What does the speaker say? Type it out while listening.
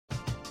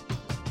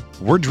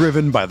We're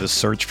driven by the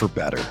search for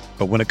better.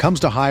 But when it comes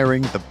to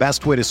hiring, the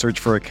best way to search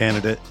for a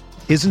candidate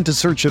isn't to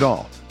search at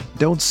all.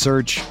 Don't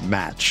search,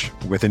 match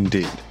with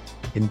Indeed.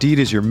 Indeed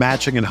is your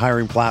matching and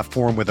hiring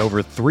platform with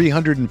over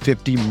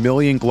 350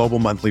 million global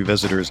monthly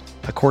visitors,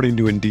 according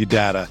to Indeed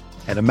data,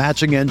 and a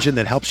matching engine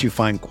that helps you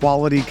find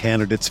quality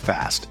candidates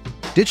fast.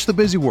 Ditch the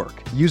busy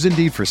work. Use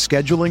Indeed for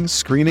scheduling,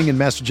 screening, and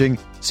messaging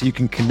so you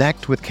can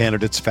connect with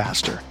candidates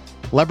faster.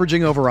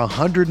 Leveraging over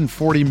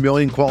 140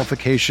 million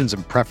qualifications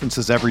and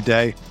preferences every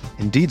day,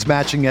 Indeed's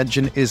matching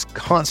engine is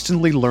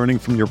constantly learning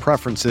from your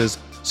preferences,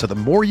 so the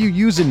more you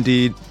use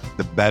Indeed,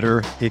 the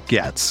better it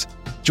gets.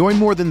 Join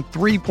more than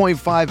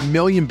 3.5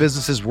 million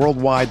businesses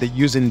worldwide that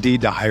use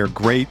Indeed to hire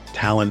great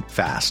talent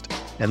fast.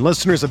 And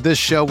listeners of this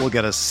show will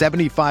get a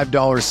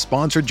 $75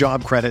 sponsored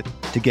job credit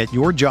to get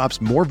your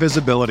jobs more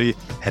visibility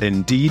at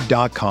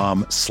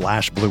Indeed.com/Blue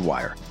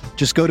Wire.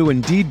 Just go to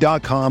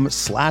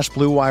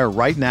Indeed.com/Blue Wire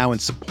right now and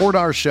support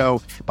our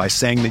show by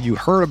saying that you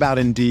heard about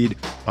Indeed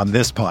on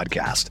this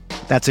podcast.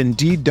 That's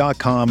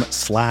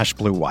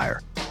Indeed.com/Blue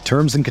Wire.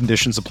 Terms and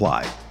conditions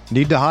apply.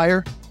 Need to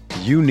hire?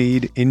 You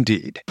need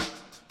Indeed.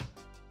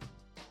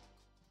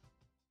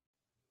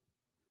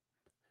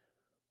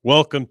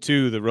 Welcome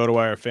to the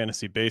RotoWire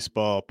Fantasy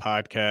Baseball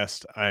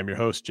Podcast. I am your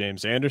host,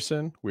 James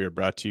Anderson. We are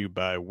brought to you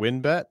by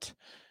WynnBET.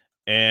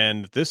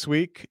 And this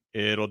week,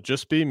 it'll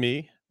just be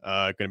me.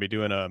 Going to be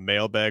doing a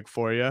mailbag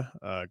for you.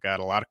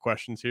 Got a lot of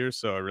questions here,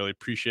 so I really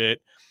appreciate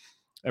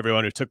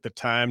everyone who took the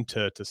time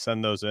to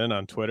send those in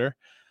on Twitter.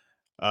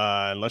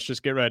 And let's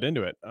just get right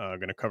into it. I'm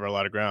going to cover a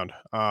lot of ground.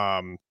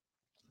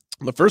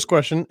 The first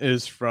question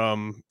is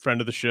from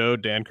friend of the show,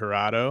 Dan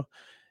Corrado.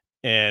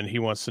 And he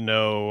wants to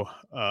know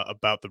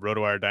about the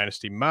RotoWire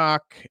Dynasty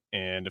mock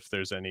and if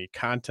there's any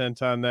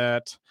content on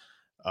that.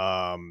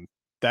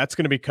 That's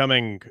going to be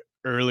coming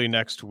early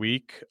next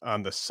week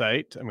on the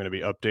site. I'm going to be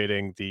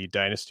updating the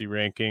Dynasty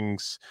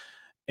rankings,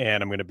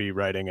 and I'm going to be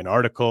writing an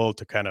article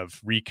to kind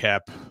of recap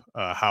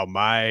how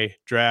my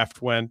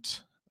draft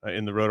went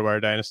in the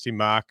RotoWire Dynasty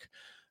mock.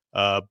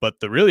 But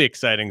the really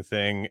exciting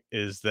thing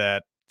is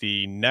that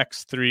the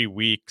next 3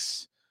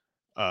 weeks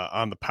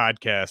on the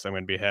podcast, I'm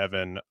going to be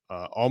having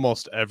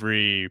almost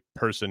every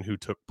person who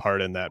took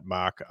part in that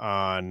mock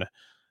on.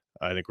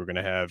 I think we're going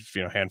to have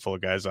a handful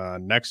of guys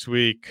on next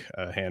week,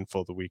 a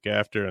handful the week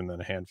after, and then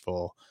a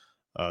handful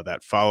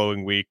that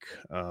following week.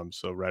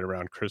 So right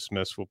around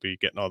Christmas, we'll be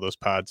getting all those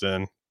pods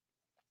in.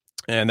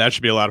 And that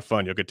should be a lot of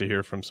fun. You'll get to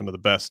hear from some of the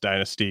best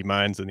Dynasty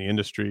minds in the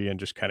industry and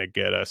just kind of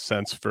get a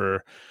sense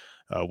for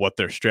what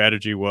their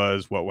strategy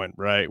was, what went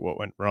right, what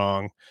went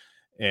wrong.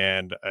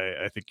 And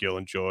I think you'll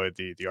enjoy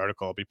the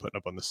article I'll be putting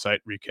up on the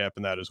site,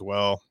 recapping that as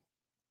well.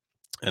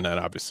 And then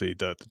obviously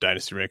the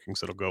Dynasty rankings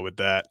that'll go with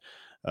that.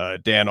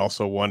 Dan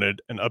also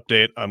wanted an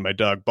update on my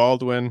dog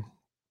Baldwin.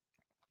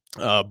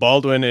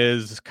 Baldwin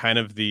is kind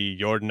of the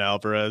Jordan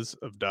Alvarez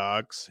of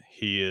dogs.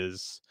 He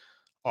is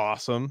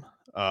awesome.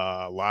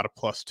 A lot of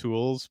plus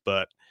tools,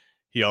 but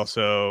he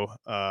also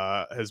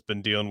has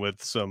been dealing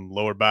with some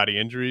lower body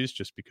injuries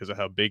just because of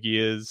how big he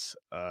is.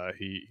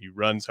 He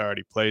runs hard,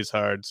 he plays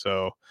hard.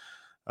 So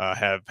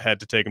have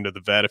had to take him to the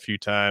vet a few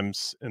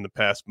times in the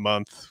past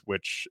month,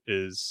 which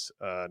is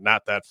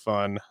not that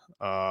fun.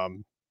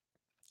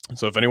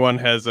 So if anyone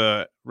has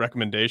a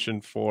recommendation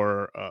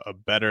for a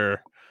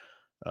better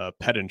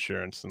pet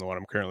insurance than the one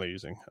I'm currently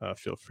using,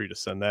 feel free to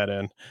send that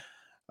in.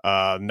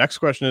 Next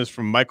question is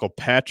from Michael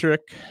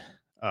Patrick.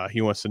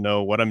 He wants to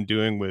know what I'm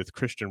doing with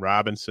Christian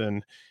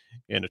Robinson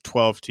in a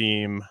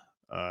 12-team,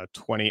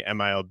 20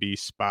 MILB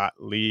spot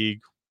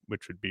league,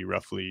 which would be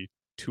roughly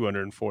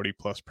 240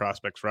 plus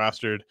prospects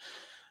rostered.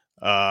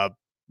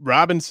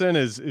 Robinson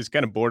is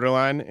kind of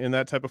borderline in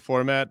that type of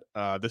format.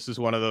 This is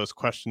one of those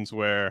questions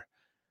where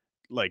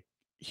like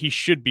he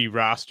should be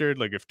rostered.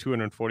 Like if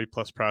 240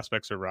 plus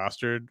prospects are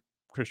rostered,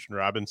 Christian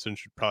Robinson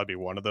should probably be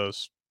one of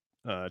those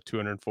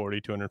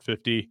 240,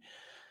 250.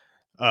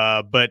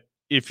 But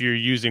if you're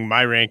using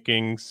my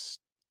rankings,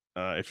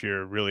 if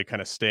you're really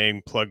kind of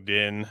staying plugged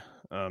in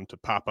to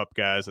pop up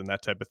guys and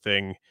that type of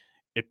thing,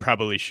 it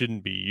probably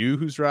shouldn't be you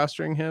who's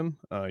rostering him.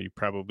 You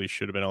probably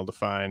should have been able to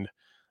find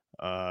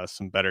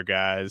some better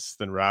guys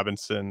than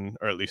Robinson,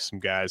 or at least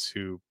some guys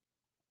who,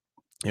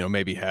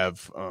 maybe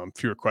have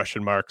fewer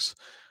question marks.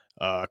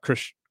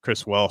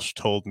 Chris Welsh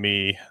told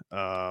me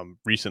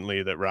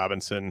recently that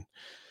Robinson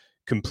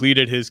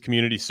completed his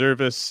community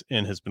service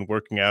and has been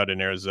working out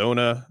in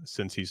Arizona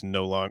since he's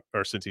not on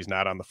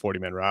the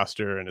 40-man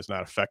roster and is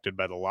not affected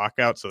by the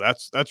lockout. So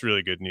that's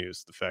really good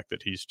news. The fact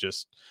that he's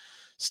just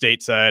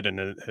stateside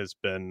and has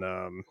been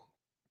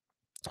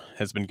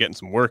getting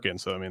some work in.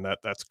 So, I mean,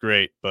 that's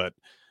great, but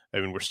I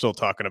mean, we're still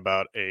talking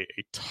about a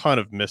ton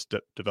of missed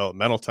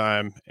developmental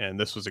time. And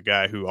this was a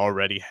guy who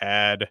already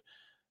had,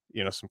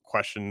 some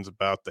questions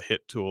about the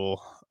hit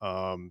tool.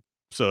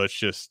 So it's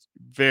just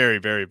very,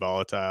 very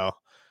volatile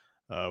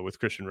with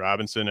Christian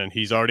Robinson, and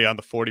he's already on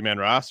the 40-man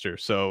roster.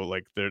 So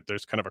like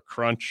there's kind of a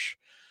crunch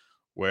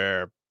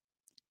where,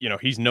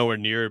 he's nowhere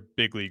near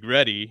big league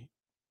ready,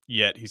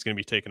 yet he's going to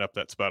be taking up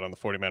that spot on the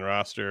 40-man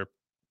roster.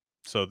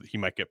 So he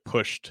might get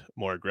pushed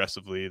more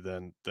aggressively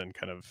than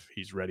kind of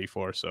he's ready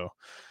for. So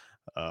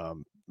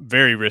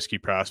very risky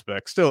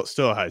prospect, still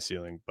a high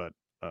ceiling, but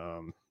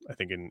I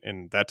think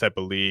in that type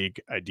of league,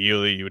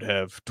 ideally you would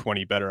have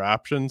 20 better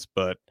options,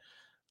 but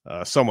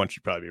someone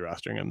should probably be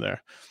rostering him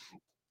there.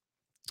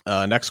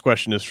 Next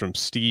question is from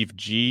Steve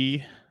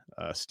G.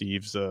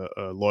 Steve's a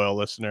loyal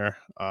listener.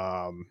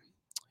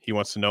 He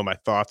wants to know my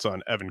thoughts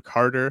on Evan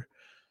Carter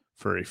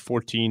for a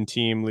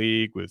 14-team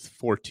league with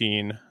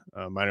 14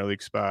 minor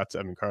league spots.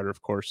 Evan Carter,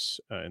 of course,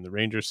 in the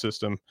Rangers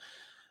system.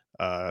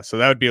 So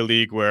that would be a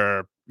league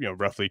where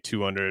roughly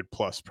 200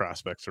 plus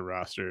prospects are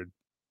rostered.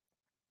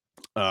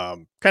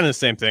 Kind of the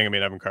same thing. I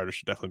mean, Evan Carter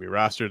should definitely be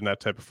rostered in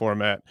that type of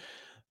format.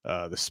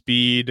 The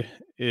speed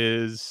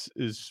is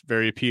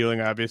very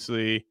appealing,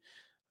 obviously.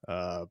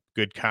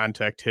 Good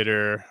contact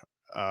hitter.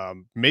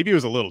 Maybe it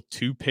was a little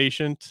too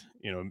patient.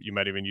 You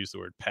might even use the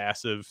word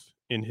passive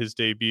in his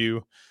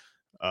debut.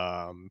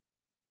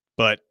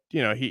 But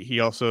he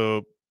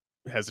also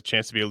has a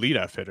chance to be a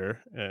leadoff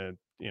hitter.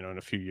 In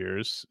a few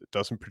years, it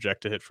doesn't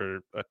project to hit for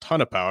a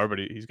ton of power, but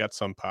he's got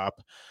some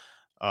pop.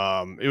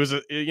 It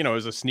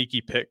was a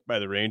sneaky pick by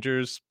the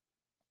Rangers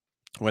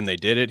when they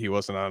did it. He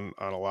wasn't on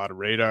a lot of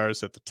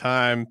radars at the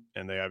time,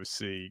 and they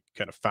obviously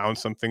kind of found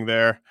something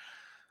there.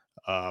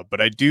 But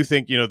I do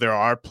think, there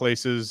are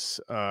places,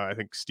 I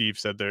think Steve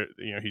said there,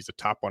 he's a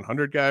top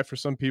 100 guy for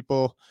some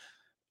people.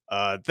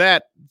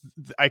 That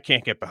I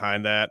can't get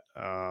behind that.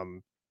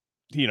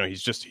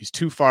 He's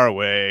too far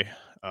away.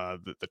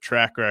 The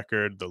track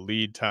record, the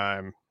lead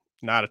time,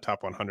 not a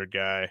top 100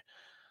 guy.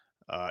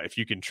 If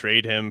you can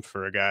trade him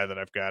for a guy that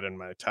I've got in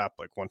my top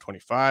like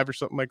 125 or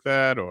something like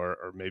that,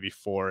 or maybe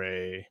for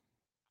a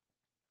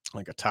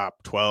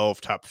top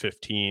 12, top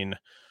 15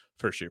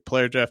 first year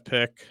player draft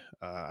pick,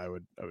 I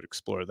would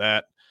explore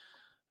that.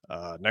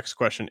 Next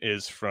question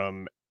is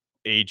from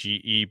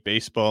AGE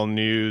Baseball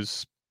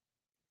News.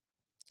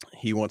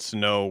 He wants to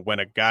know, when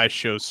a guy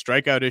shows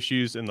strikeout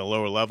issues in the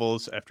lower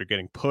levels after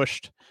getting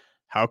pushed,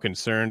 how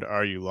concerned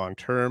are you long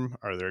term?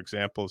 Are there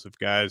examples of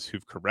guys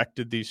who've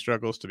corrected these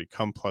struggles to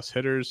become plus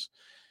hitters?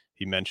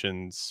 He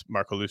mentions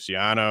Marco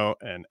Luciano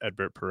and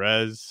Edbert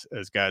Perez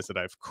as guys that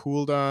I've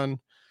cooled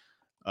on.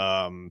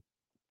 The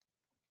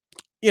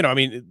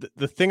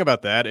thing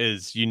about that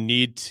is you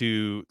need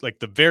to, like,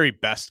 the very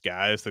best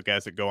guys, the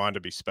guys that go on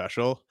to be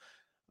special,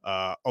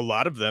 a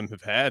lot of them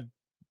have had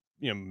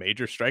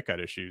major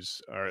strikeout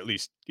issues, or at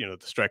least the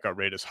strikeout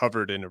rate has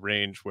hovered in a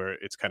range where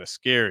it's kind of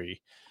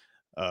scary.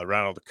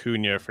 Ronald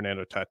Acuna,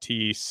 Fernando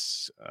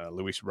Tatis,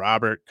 Luis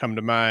Robert come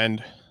to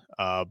mind.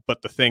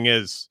 But the thing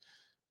is,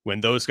 when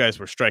those guys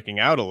were striking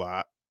out a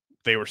lot,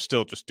 they were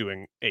still just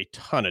doing a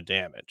ton of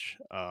damage.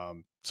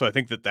 So I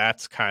think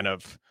that's kind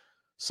of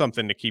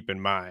something to keep in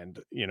mind.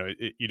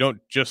 You don't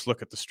just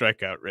look at the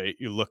strikeout rate.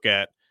 You look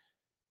at,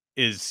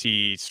 is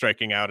he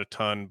striking out a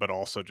ton, but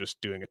also just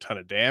doing a ton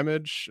of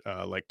damage,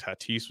 like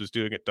Tatis was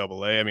doing at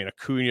Double-A? I mean,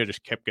 Acuna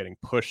just kept getting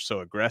pushed so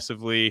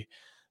aggressively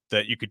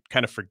that you could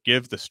kind of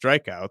forgive the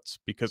strikeouts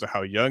because of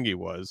how young he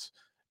was,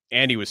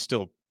 and he was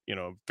still,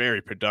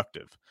 very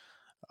productive.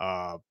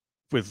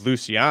 With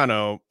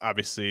Luciano,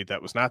 obviously,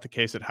 that was not the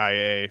case at High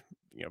A.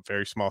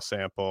 Very small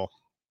sample.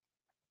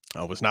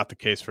 Was not the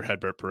case for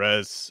Hedbert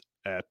Perez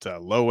at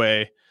Low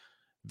A.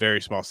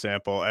 Very small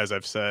sample. As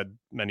I've said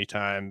many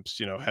times,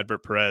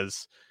 Hedbert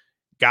Perez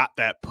got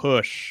that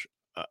push.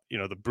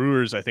 The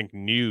Brewers, I think,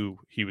 knew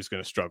he was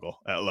going to struggle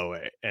at Low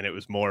A, and it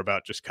was more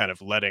about just kind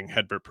of letting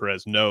Hedbert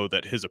Perez know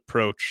that his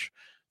approach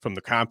from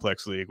the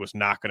complex league was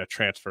not going to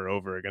transfer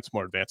over against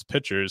more advanced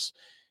pitchers.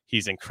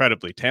 He's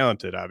incredibly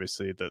talented,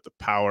 obviously. The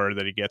power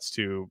that he gets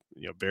to,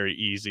 very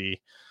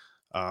easy,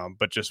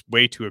 but just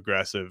way too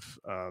aggressive.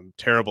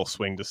 Terrible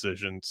swing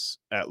decisions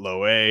at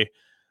Low A.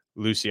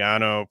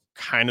 Luciano,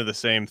 kind of the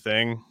same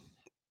thing.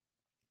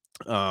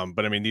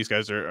 But I mean, these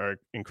guys are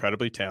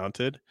incredibly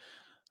talented,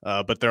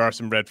 but there are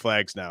some red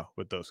flags now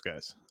with those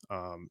guys.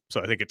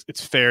 So I think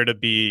it's fair to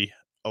be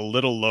a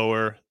little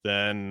lower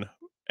than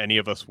any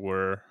of us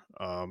were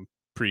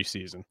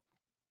preseason.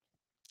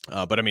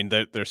 But I mean,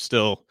 they're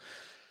still,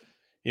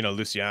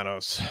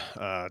 Luciano's,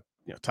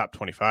 top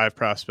 25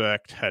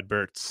 prospect.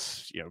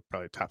 Hedbert's,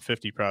 probably top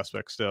 50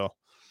 prospect still,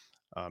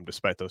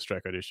 despite those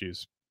strikeout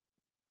issues.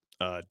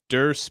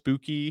 Dur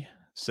Spooky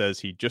says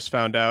he just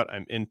found out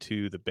I'm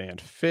into the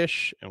band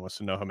Fish and wants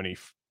to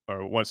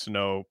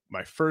know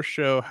my first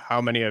show,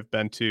 how many I've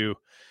been to,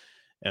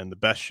 and the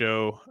best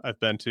show I've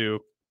been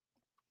to.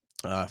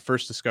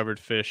 First discovered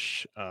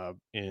Fish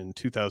in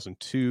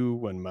 2002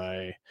 when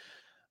my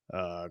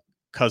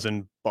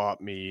cousin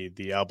bought me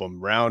the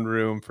album Round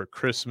Room for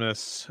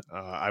Christmas.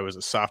 I was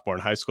a sophomore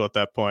in high school at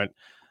that point.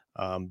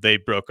 They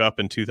broke up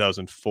in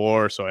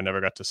 2004, so I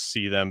never got to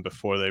see them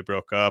before they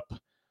broke up.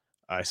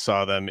 I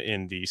saw them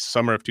in the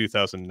summer of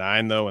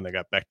 2009, though, when they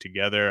got back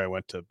together. I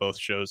went to both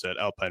shows at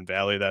Alpine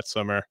Valley that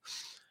summer.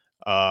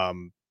 I've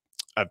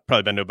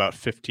probably been to about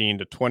 15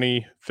 to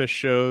 20 Fish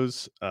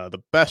shows. The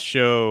best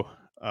show,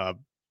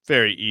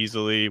 very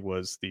easily,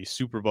 was the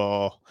Super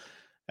Bowl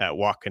at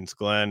Watkins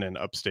Glen in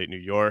upstate New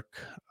York.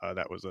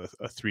 That was a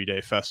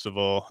 3-day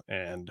festival,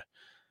 and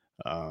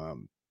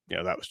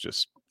that was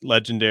just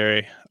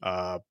legendary.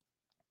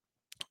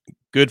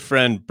 Good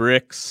friend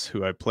Bricks,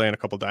 who I play in a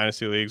couple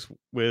dynasty leagues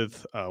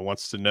with,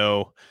 wants to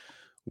know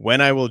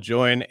when I will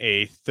join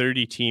a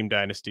 30-team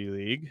dynasty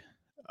league.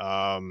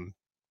 I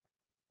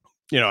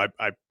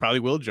probably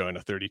will join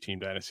a 30-team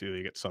dynasty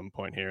league at some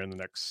point here in the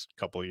next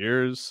couple of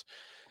years.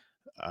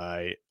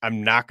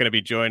 I'm not going to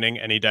be joining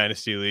any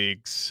dynasty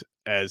leagues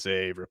as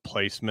a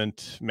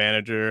replacement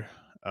manager.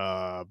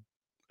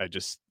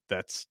 That's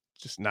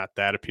just not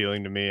that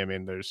appealing to me. I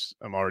mean,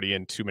 I'm already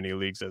in too many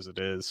leagues as it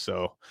is,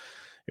 so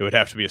it would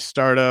have to be a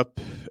startup,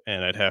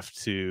 and I'd have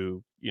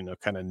to,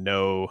 kind of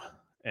know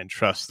and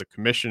trust the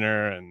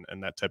commissioner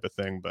and that type of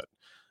thing. But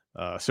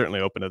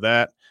certainly open to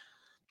that.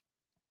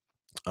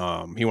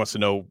 He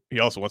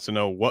also wants to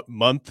know what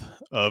month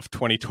of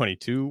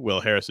 2022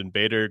 will Harrison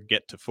Bader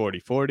get to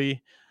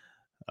 40-40.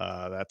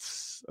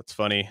 That's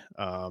funny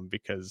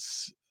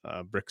because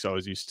Bricks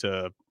always used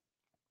to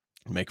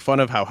make fun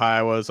of how high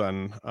I was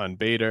on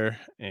Bader,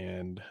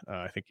 and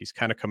I think he's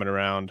kind of coming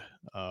around.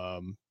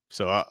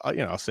 So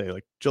I'll say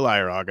like July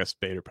or August,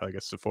 Bader probably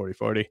gets to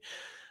 40-40.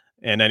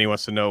 And then he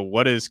wants to know,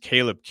 what is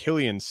Caleb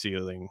Killian's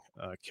ceiling?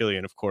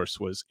 Killian, of course,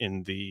 was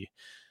in the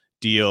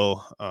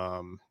deal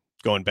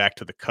going back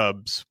to the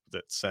Cubs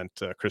that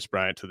sent Chris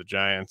Bryant to the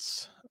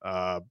Giants.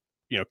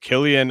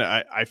 Killian,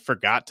 I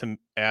forgot to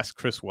ask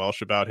Chris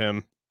Welsh about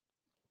him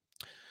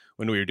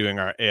when we were doing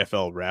our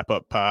AFL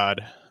wrap-up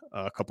pod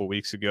a couple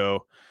weeks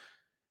ago.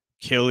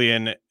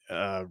 Killian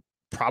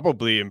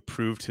probably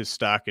improved his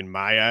stock in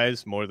my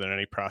eyes more than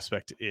any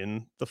prospect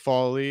in the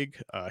fall league.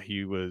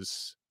 He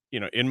was,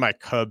 in my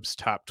Cubs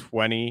top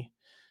 20,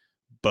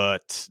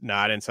 but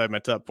not inside my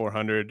top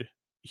 400.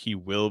 He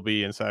will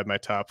be inside my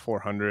top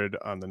 400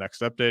 on the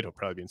next update. He'll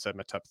probably be inside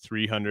my top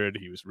 300.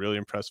 He was really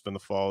impressive in the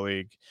fall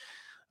league.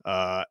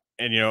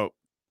 And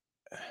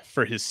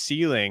for his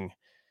ceiling,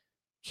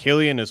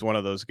 Killian is one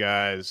of those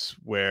guys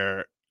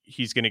where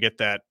he's going to get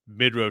that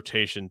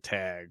mid-rotation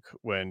tag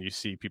when you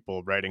see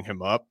people writing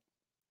him up.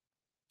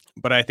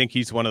 But I think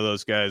he's one of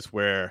those guys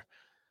where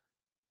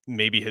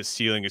maybe his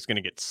ceiling is going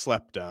to get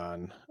slept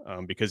on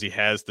because he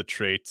has the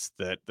traits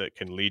that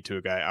can lead to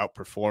a guy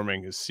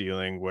outperforming his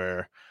ceiling,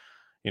 where,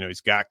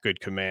 he's got good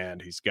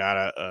command. He's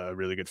got a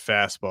really good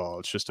fastball.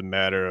 It's just a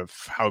matter of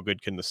how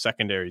good can the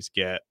secondaries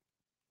get.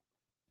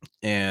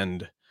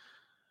 And,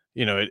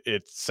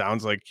 it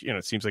sounds like,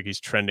 it seems like he's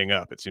trending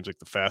up. It seems like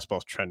the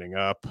fastball's trending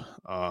up.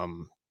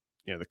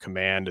 The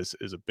command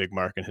is a big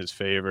mark in his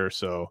favor.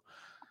 So,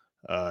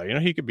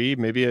 he could be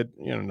maybe a,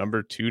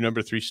 number 2,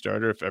 number 3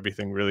 starter if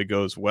everything really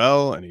goes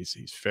well, and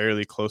he's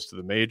fairly close to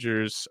the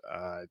majors.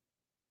 I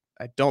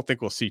don't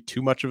think we'll see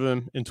too much of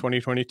him in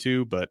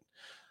 2022, but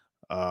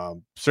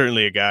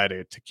certainly a guy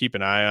to keep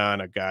an eye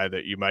on, a guy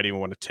that you might even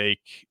want to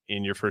take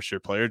in your first year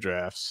player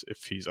drafts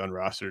if he's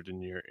unrostered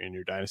in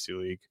your dynasty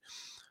league.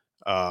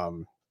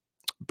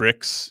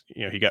 Bricks,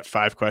 he got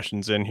 5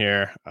 questions in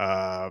here.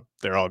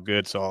 They're all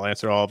good, so I'll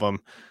answer all of them.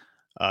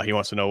 He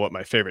wants to know what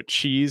my favorite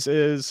cheese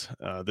is.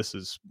 This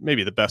is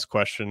maybe the best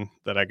question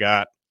that I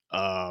got.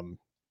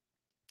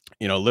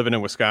 Living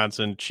in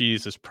Wisconsin,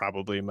 cheese is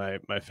probably my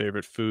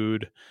favorite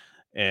food,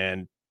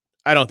 and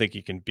I don't think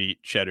you can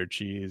beat cheddar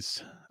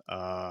cheese.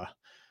 I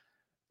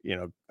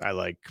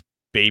like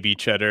baby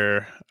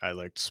cheddar. I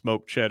like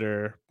smoked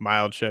cheddar,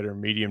 mild cheddar,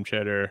 medium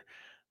cheddar.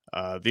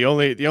 The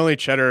only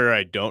cheddar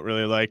I don't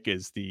really like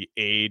is the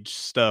aged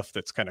stuff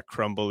that's kind of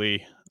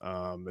crumbly.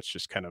 It's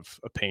just kind of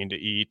a pain to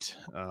eat.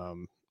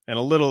 And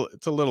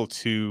it's a little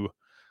too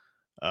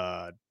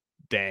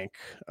dank.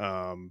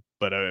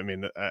 But I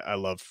mean, I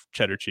love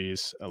cheddar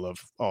cheese. I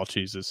love all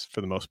cheeses for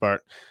the most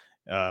part.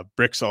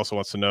 Bricks also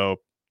wants to know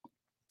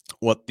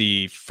what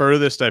the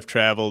furthest I've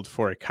traveled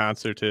for a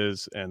concert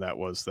is, and that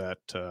was that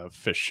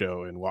Fish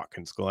show in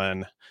Watkins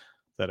Glen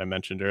that I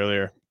mentioned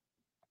earlier.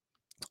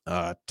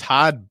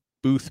 Todd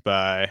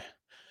Boothby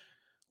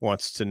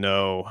wants to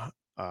know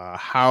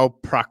how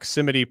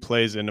proximity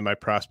plays into my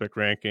prospect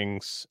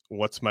rankings.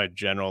 What's my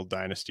general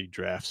dynasty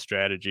draft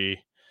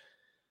strategy?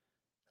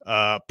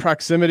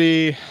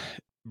 Proximity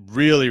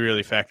really,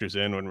 really factors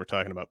in when we're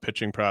talking about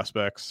pitching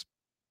prospects.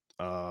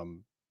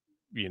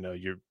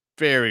 You're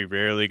very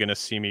rarely going to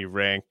see me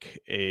rank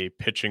a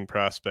pitching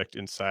prospect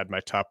inside my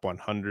top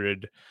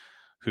 100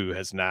 who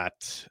has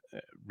not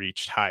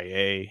reached high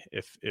A.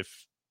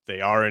 If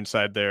they are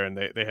inside there and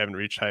they haven't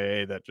reached high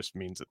A, that just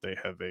means that they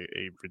have a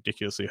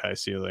ridiculously high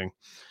ceiling.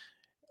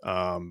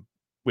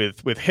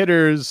 With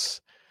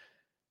hitters,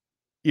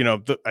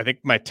 I think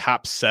my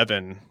top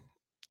 7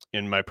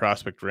 in my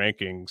prospect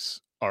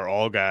rankings are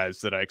all guys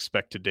that I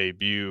expect to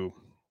debut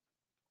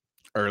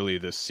early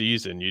this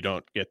season. You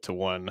don't get to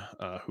one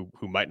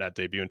who might not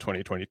debut in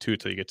 2022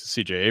 until you get to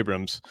CJ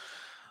Abrams.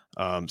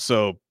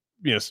 So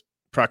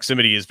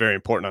proximity is very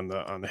important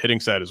on the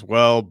hitting side as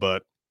well,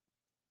 but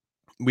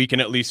we can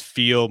at least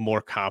feel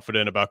more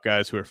confident about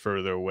guys who are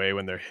further away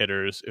when they're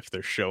hitters if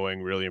they're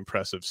showing really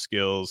impressive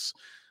skills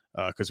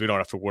because we don't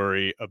have to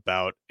worry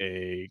about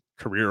a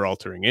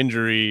career-altering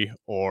injury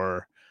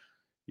or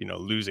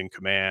losing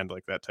command,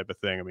 like that type of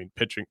thing. I mean,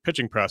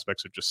 pitching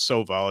prospects are just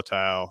so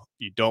volatile.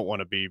 You don't want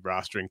to be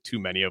rostering too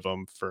many of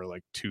them for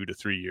like 2 to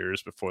 3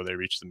 years before they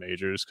reach the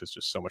majors, because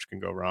just so much can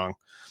go wrong.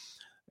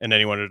 And then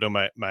you wanted to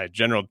know my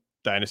general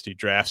dynasty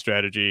draft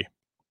strategy.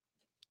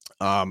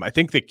 I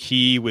think the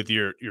key with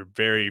your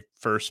very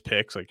first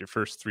picks, like your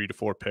first 3 to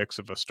 4 picks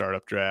of a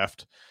startup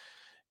draft,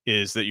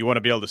 is that you want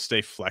to be able to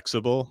stay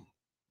flexible.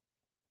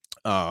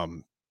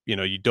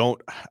 You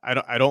don't.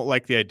 I don't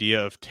like the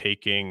idea of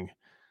taking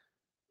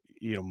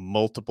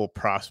multiple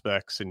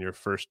prospects in your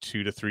first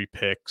 2 to 3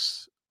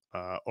 picks,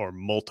 or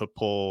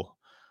multiple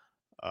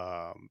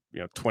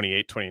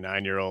 28,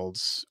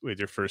 29-year-olds with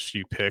your first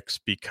few picks,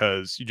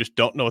 because you just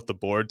don't know what the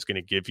board's going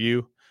to give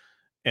you.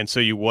 And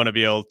so you want to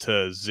be able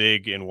to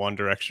zig in one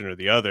direction or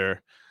the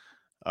other.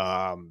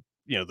 The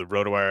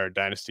RotoWire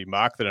Dynasty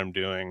mock that I'm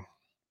doing,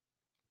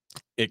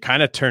 it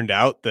kind of turned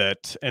out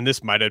that, and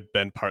this might have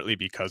been partly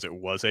because it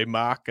was a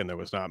mock and there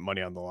was not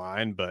money on the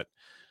line, but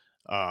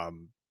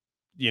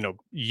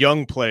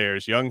young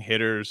players, young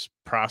hitters,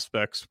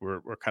 prospects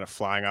were kind of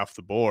flying off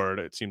the board.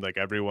 It seemed like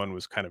everyone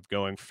was kind of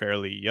going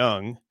fairly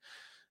young.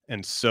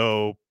 And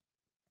so,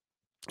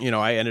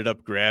 I ended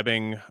up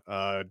grabbing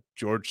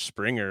George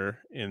Springer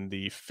in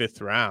the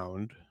 5th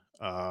round.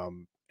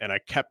 And I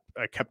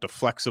kept a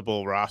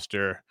flexible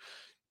roster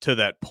to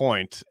that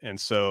point. And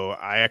so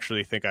I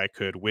actually think I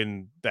could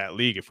win that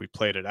league if we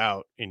played it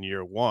out in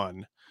year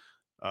 1.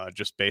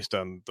 Just based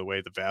on the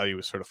way the value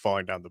is sort of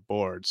falling down the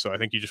board. So I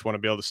think you just want to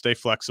be able to stay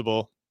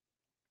flexible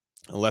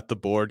and let the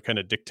board kind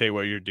of dictate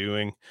what you're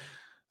doing.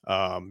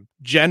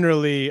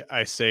 Generally,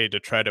 I say to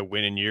try to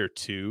win in year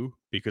 2,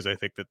 because I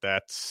think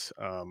that's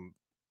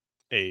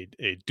a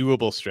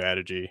doable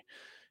strategy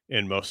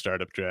in most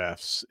startup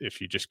drafts.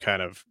 If you just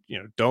kind of,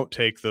 don't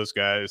take those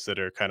guys that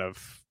are kind of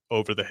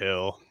over the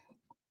hill,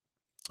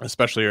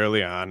 especially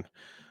early on.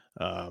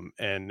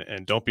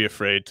 And don't be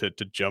afraid to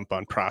jump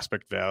on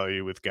prospect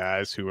value with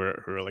guys who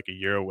are like a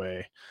year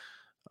away.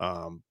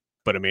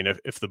 But I mean,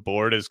 if the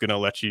board is going to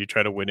let you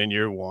try to win in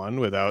year 1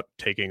 without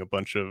taking a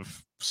bunch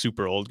of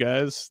super old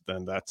guys,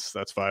 then that's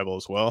viable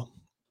as well.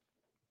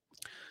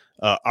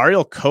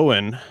 Ariel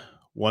Cohen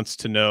wants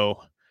to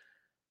know,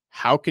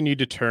 how can you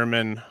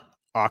determine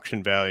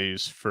auction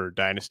values for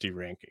dynasty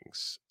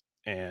rankings?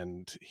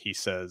 And he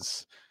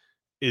says,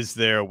 is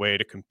there a way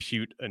to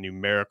compute a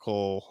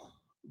numerical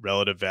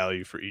relative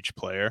value for each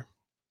player?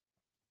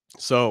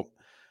 So,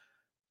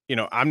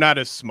 I'm not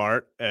as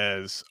smart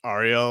as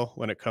Ariel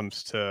when it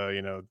comes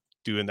to,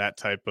 doing that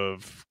type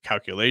of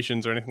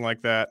calculations or anything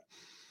like that.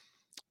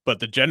 But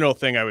the general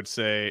thing I would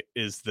say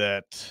is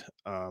that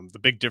the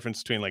big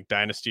difference between like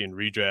dynasty and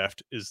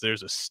redraft is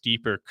there's a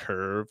steeper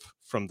curve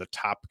from the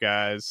top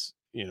guys,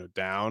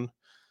 down.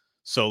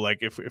 So like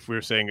if we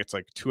were saying it's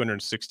like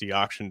 260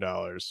 auction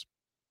dollars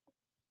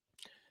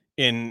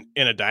in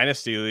a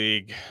dynasty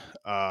league,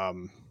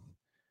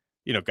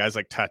 guys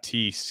like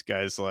Tatis,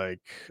 guys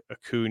like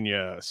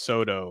Acuna,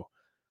 Soto,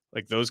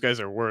 like those guys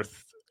are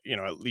worth,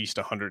 at least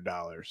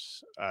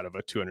 $100 out of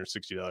a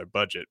 $260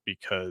 budget,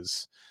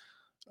 because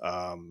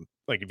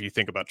like if you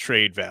think about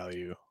trade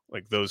value,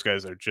 like those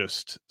guys are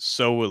just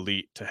so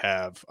elite to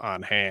have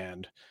on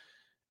hand.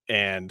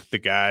 And the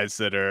guys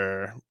that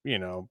are,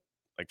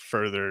 like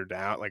further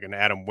down, like an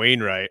Adam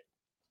Wainwright,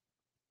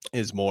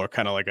 is more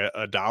kind of like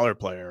a dollar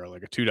player or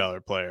like a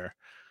 $2 player.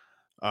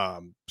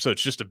 So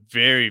it's just a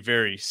very,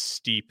 very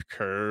steep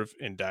curve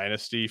in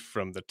dynasty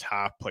from the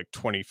top like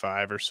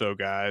 25 or so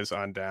guys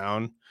on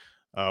down.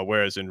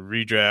 Whereas in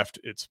redraft,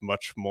 it's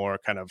much more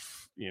kind of,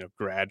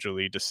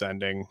 gradually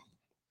descending,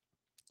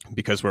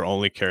 because we're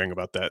only caring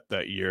about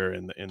that year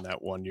in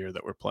that 1 year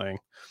that we're playing.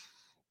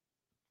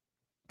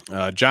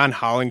 John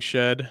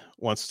Hollingshed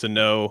wants to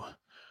know,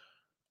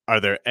 are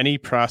there any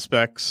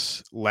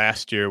prospects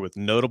last year with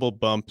notable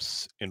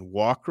bumps in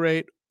walk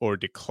rate or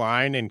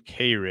decline in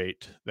K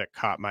rate that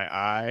caught my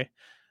eye?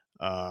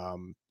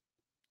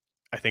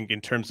 I think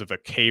in terms of a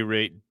K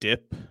rate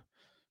dip,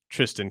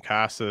 Tristan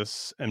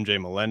Casas, MJ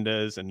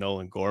Melendez, and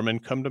Nolan Gorman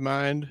come to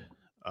mind.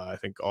 I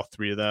think all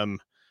 3 of them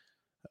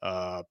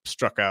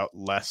struck out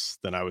less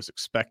than I was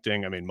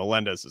expecting. I mean,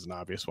 Melendez is an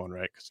obvious one,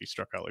 right? Because he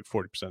struck out like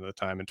 40% of the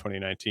time in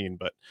 2019.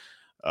 But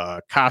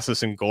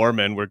Casas and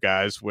Gorman were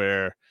guys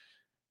where,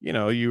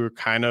 you were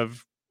kind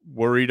of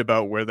worried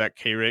about where that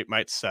K rate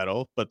might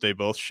settle, but they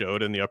both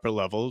showed in the upper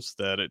levels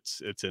that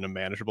it's in a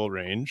manageable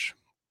range.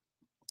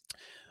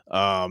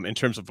 In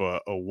terms of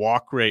a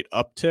walk rate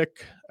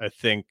uptick, I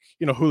think,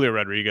 Julio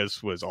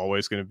Rodriguez was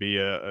always going to be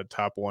a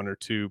top 1 or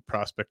 2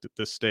 prospect at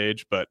this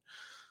stage, but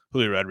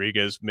Julio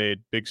Rodriguez made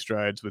big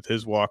strides with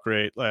his walk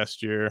rate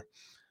last year.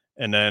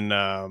 And then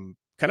kind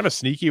of a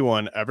sneaky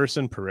one,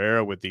 Everson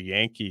Pereira with the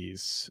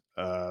Yankees.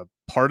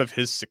 Part of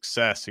his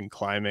success in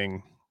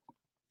climbing,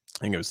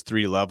 I think it was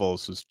 3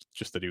 levels, was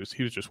just that he was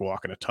just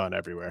walking a ton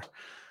everywhere.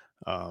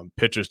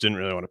 Pitchers didn't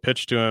really want to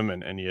pitch to him,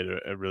 and he had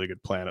a really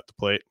good plan at the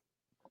plate.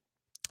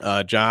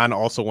 John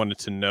also wanted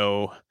to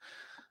know,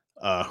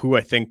 Who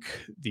I think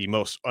the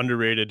most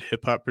underrated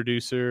hip hop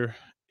producer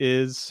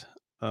is.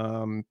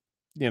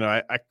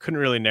 I couldn't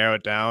really narrow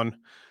it down.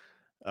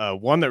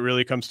 One that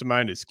really comes to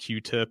mind is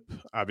Q-Tip.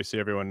 Obviously,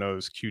 everyone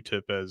knows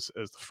Q-Tip as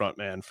the front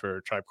man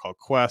for Tribe Called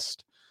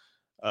Quest.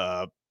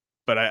 But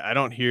I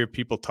don't hear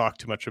people talk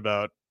too much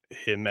about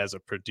him as a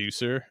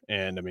producer.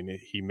 And I mean,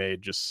 he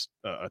made just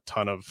a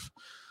ton of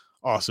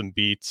awesome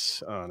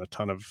beats on a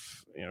ton of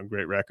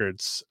great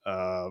records.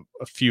 A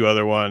few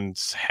other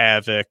ones: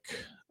 Havoc,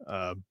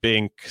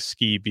 Bink,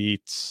 Ski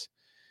Beats,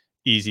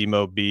 Easy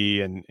Mo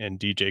B, and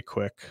DJ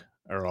Quick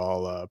are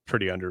all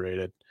pretty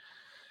underrated.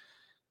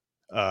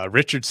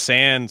 Richard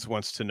Sands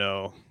wants to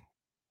know,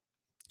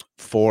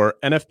 for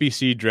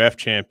NFBC draft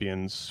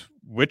champions,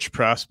 which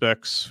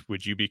prospects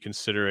would you be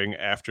considering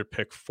after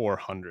pick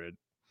 400?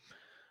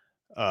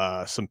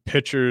 Some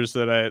pitchers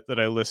that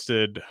I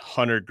listed: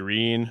 Hunter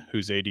Green,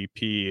 whose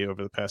ADP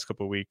over the past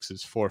couple of weeks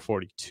is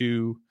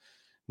 442.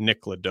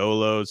 Nick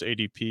Lodolo's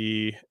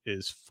ADP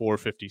is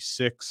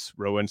 456.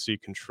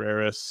 Rowency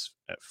Contreras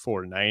at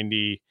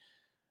 490.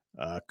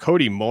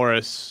 Cody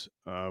Morris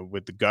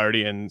with the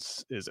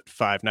Guardians is at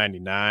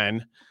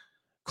 599.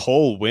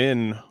 Cole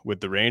Winn with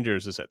the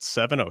Rangers is at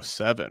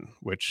 707,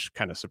 which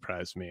kind of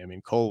surprised me. I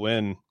mean, Cole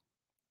Winn,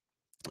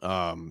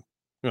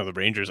 the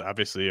Rangers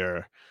obviously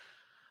are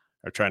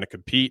trying to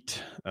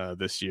compete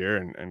this year,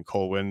 and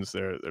Cole Winn's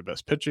their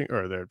best pitching,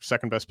 or their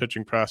second best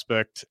pitching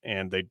prospect,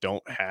 and they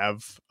don't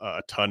have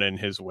a ton in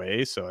his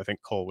way. So I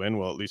think Cole Winn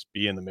will at least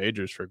be in the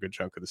majors for a good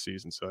chunk of the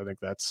season. So I think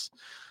that's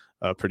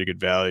a pretty good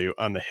value.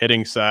 On the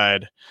hitting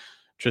side,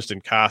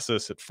 Tristan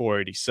Casas at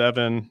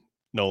 487,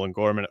 Nolan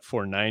Gorman at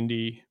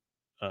 490,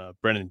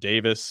 Brennan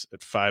Davis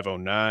at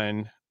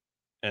 509.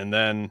 And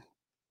then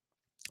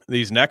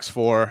these next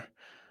four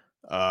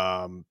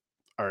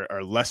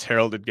are less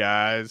heralded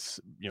guys,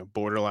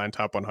 borderline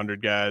top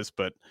 100 guys,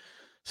 but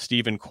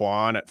Stephen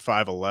Kwan at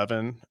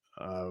 511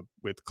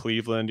 with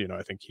Cleveland.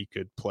 I think he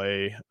could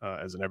play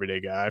as an everyday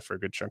guy for a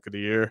good chunk of the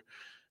year.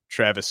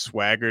 Travis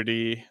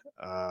Swaggerty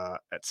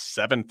at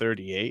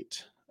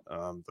 738.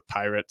 The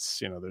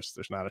Pirates,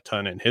 there's not a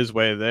ton in his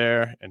way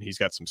there, and he's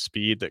got some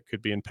speed that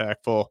could be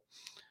impactful.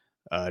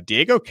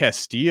 Diego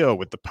Castillo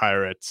with the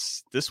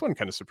Pirates. This one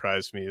kind of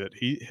surprised me that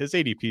his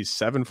ADP is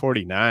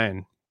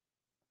 749.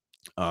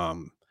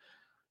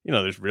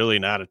 There's really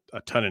not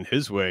a ton in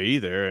his way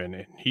either,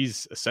 and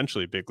he's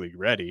essentially big league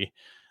ready.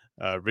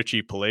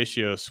 Richie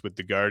Palacios with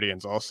the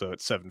Guardians also at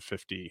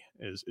 750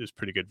 is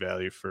pretty good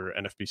value for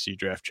NFBC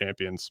draft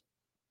champions.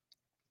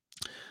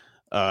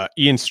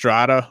 Ian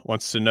Strada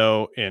wants to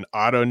know, in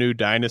Auto New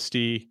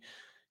Dynasty,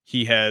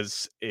 he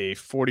has a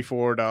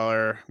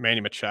 $44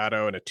 Manny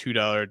Machado and a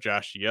 $2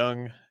 Josh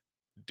Young.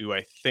 Do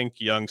I think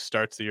Young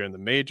starts the year in the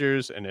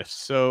majors? And if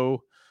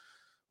so,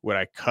 would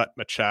I cut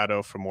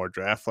Machado for more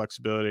draft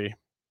flexibility?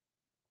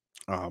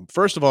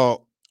 First of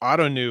all,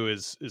 Auto New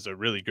is a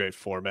really great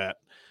format.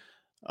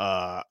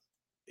 I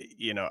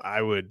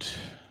would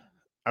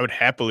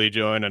happily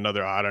join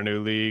another Auto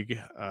New league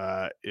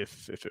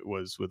if it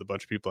was with a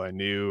bunch of people I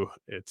knew.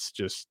 It's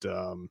just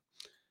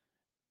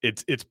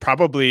it's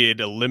probably, it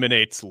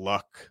eliminates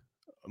luck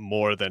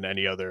more than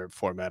any other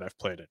format I've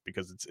played it,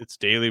 because it's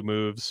daily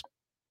moves.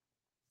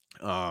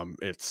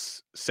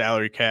 It's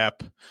salary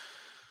cap.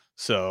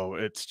 So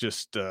it's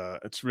just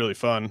it's really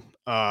fun.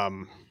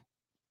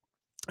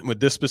 With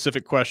this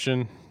specific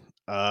question,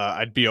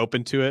 I'd be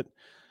open to it.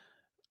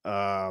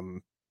 I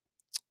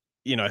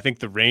think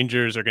the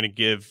Rangers are going to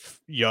give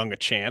Young a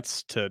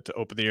chance to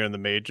open the year in the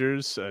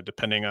majors,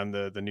 depending on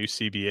the new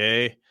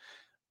CBA.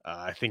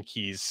 I think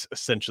he's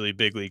essentially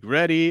big league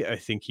ready. I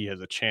think he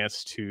has a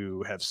chance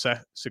to have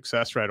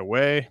success right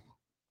away.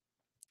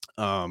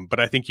 But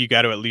I think you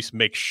got to at least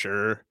make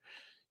sure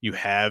you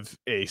have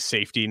a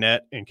safety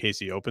net in case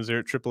he opens there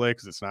at AAA,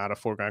 because it's not a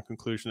foregone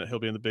conclusion that he'll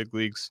be in the big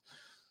leagues.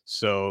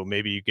 So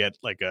maybe you get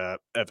like a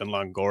Evan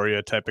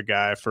Longoria type of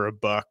guy for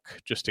 $1,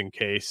 just in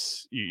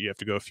case you have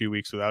to go a few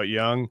weeks without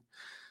Young.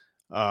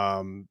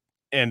 And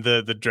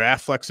the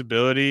draft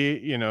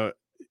flexibility,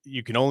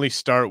 you can only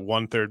start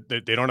 1/3.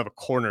 They don't have a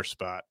corner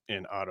spot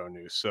in Auto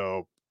New.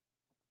 So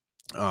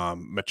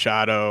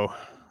Machado,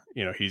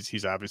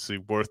 he's obviously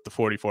worth the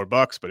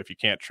 $44, but if you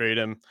can't trade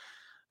him,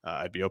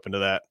 I'd be open to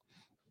that.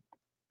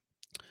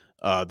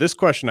 This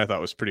question I thought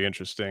was pretty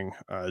interesting.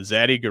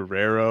 Zaddy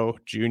Guerrero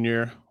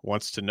Jr.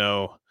 wants to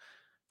know,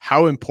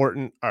 how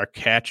important are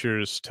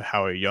catchers to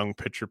how a young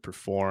pitcher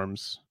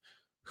performs?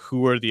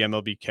 Who are the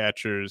MLB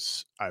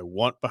catchers I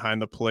want behind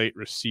the plate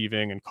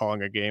receiving and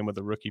calling a game with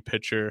a rookie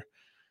pitcher?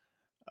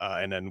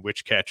 And then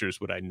which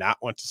catchers would I not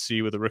want to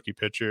see with a rookie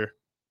pitcher?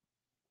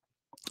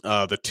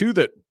 The two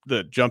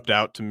that jumped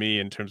out to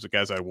me in terms of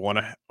guys I want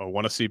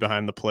to see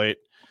behind the plate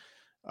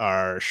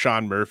are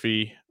Sean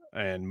Murphy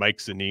and Mike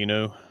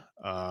Zunino.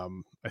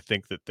 I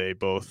think that they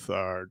both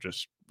are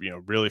just,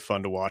 really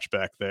fun to watch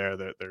back there.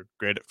 They're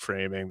great at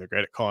framing. They're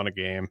great at calling a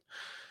game.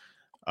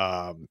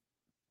 On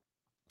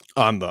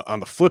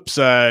the flip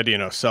side,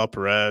 Sal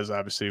Perez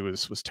obviously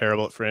was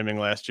terrible at framing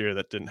last year.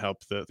 That didn't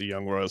help the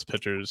young Royals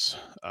pitchers.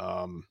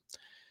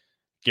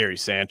 Gary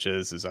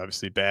Sanchez is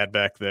obviously bad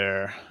back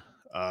there.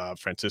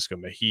 Francisco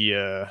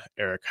Mejia,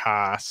 Eric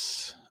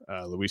Haas,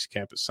 Luis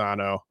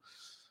Campusano.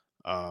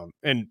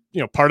 And,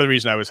 part of the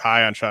reason I was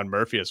high on Sean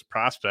Murphy as a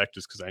prospect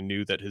is because I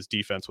knew that his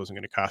defense wasn't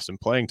going to cost him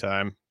playing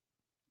time.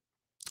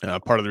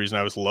 Part of the reason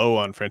I was low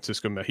on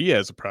Francisco Mejia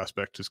as a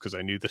prospect is because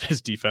I knew that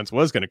his defense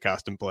was going to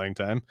cost him playing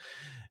time.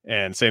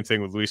 And same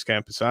thing with Luis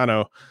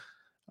Campusano.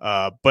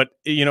 But,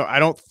 I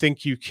don't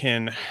think you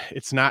can,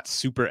 it's not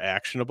super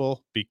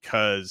actionable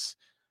because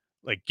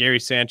like Gary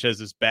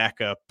Sanchez's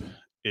backup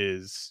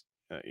is,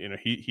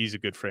 he's a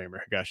good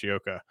framer,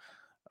 Higashioka.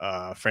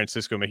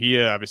 Francisco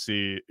Mejia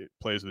obviously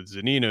plays with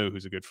Zanino,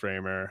 who's a good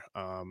framer.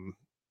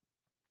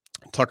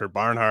 Tucker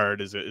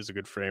Barnhart is a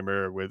good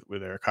framer with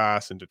Eric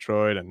Haas in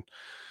Detroit. And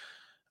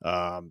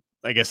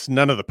I guess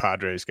none of the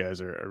Padres guys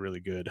are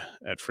really good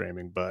at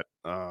framing, but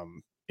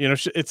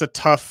it's a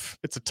tough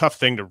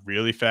thing to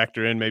really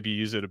factor in, maybe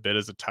use it a bit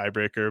as a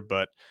tiebreaker.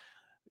 But,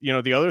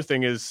 the other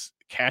thing is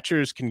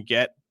catchers can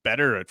get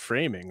better at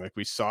framing. Like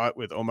we saw it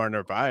with Omar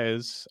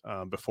Narvaez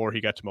before he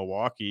got to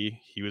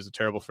Milwaukee. He was a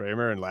terrible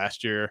framer. And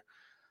last year,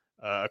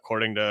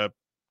 according to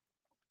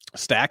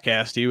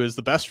StatCast, he was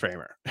the best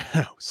framer.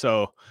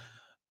 So,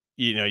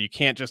 you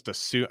can't just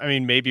assume. I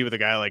mean, maybe with a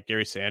guy like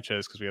Gary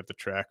Sanchez, because we have the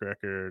track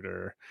record,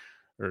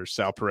 or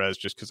Sal Perez,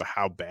 just because of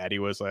how bad he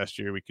was last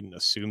year, we can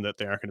assume that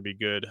they aren't going to be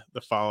good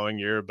the following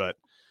year. But,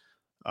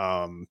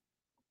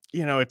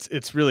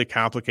 it's really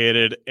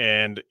complicated.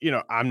 And,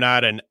 I'm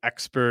not an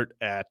expert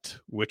at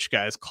which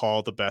guys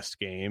call the best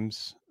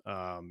games.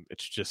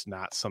 It's just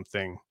not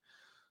something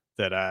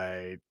that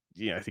I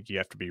think you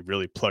have to be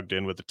really plugged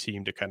in with the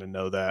team to kind of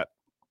know that.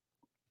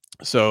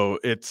 So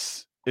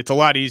it's a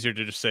lot easier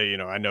to just say,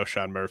 I know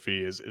Sean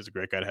Murphy is a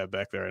great guy to have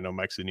back there. I know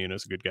Mike Zunino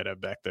is a good guy to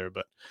have back there,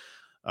 but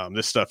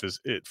this stuff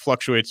it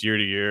fluctuates year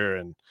to year,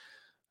 and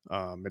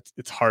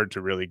it's hard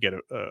to really get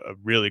a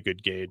really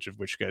good gauge of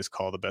which guys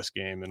call the best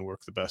game and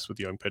work the best with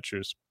young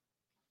pitchers.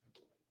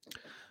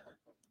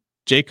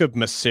 Jacob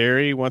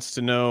Masseri wants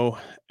to know,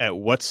 at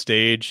what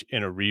stage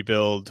in a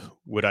rebuild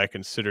would I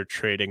consider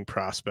trading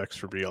prospects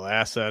for real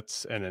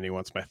assets? And then he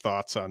wants my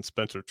thoughts on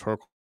Spencer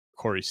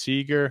Corey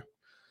Seager.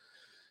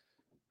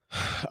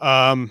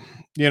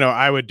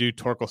 I would do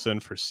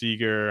Torkelson for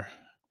Seager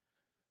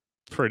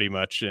pretty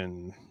much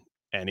in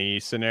any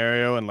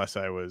scenario, unless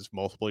I was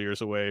multiple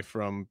years away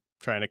from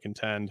trying to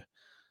contend.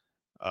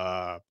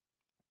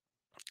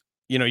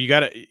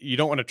 You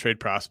don't want to trade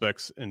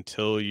prospects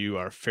until you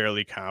are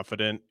fairly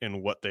confident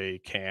in what they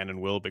can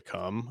and will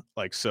become.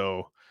 Like,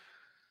 so,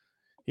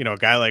 a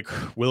guy like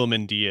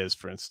Wilman Diaz,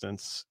 for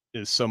instance,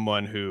 is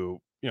someone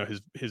who,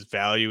 his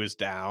value is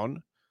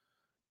down,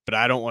 but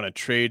I don't want to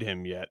trade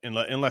him yet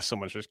unless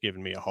someone's just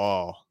giving me a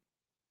haul.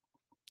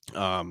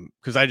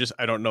 Because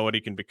I don't know what he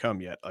can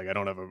become yet. Like, I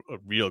don't have a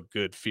real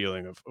good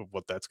feeling of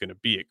what that's going to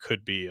be. It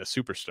could be a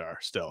superstar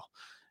still,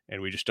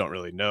 and we just don't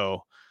really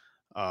know.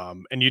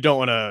 And you don't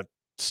want to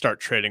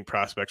start trading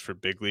prospects for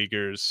big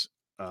leaguers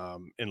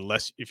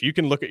unless, if you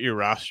can look at your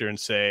roster and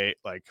say,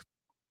 like,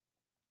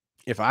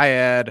 if I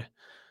add,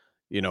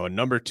 a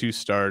number 2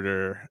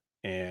 starter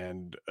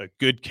and a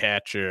good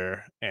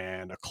catcher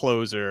and a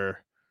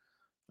closer,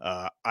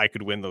 I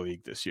could win the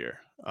league this year.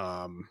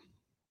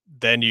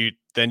 Then you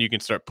can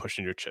start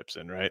pushing your chips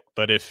in, right?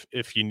 But if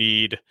you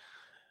need,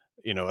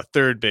 a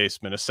third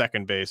baseman, a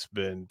second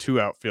baseman,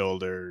 2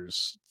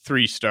 outfielders,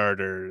 3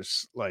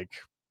 starters, like,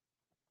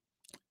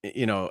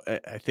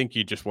 I think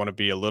you just want to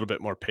be a little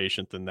bit more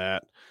patient than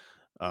that.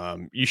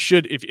 You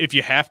should, if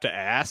you have to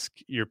ask,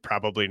 you're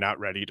probably not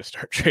ready to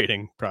start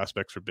trading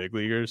prospects for big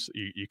leaguers.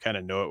 You kind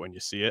of know it when you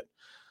see it,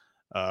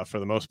 for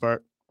the most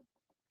part.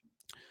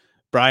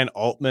 Brian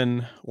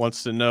Altman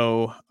wants to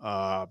know,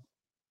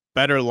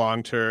 better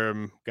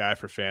long-term guy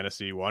for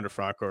fantasy, Wander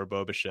Franco or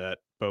Bo Bichette?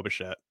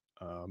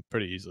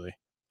 Pretty easily.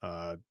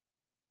 The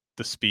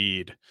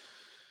speed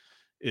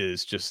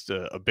is just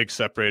a big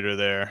separator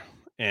there.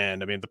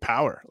 And I mean, the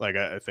power, like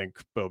I think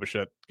Bo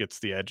Bichette gets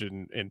the edge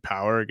in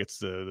power, gets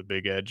the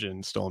big edge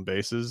in stolen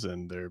bases,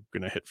 and they're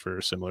going to hit for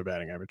a similar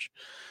batting average.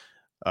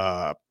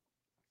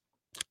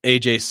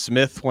 AJ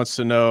Smith wants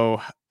to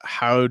know,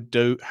 how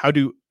do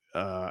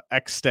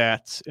X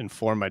stats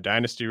inform my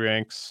dynasty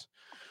ranks?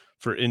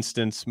 For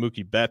instance,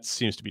 Mookie Betts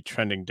seems to be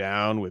trending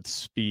down with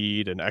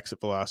speed and exit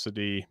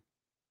velocity.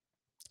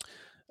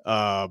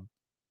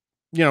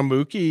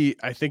 Mookie,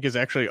 I think, is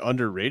actually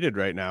underrated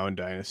right now in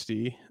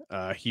Dynasty.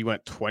 He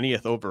went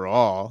 20th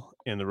overall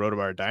in the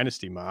RotoWire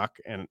Dynasty mock.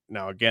 And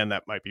now, again,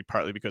 that might be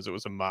partly because it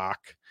was a mock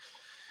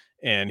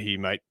and he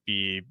might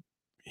be,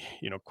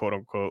 quote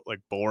unquote, like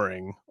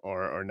boring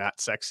or not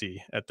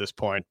sexy at this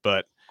point.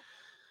 But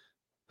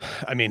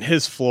I mean,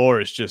 his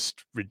floor is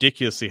just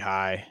ridiculously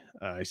high.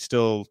 He's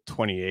still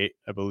 28,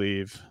 I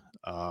believe.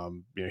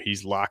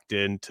 He's locked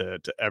into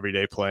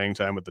everyday playing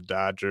time with the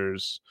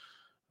Dodgers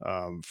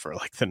for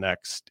like the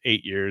next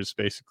 8 years,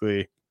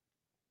 basically.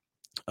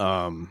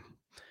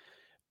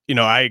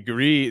 I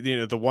agree.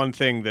 The one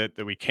thing that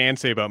we can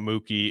say about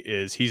Mookie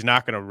is he's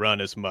not going to run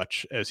as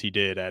much as he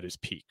did at his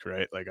peak,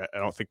 right? Like, I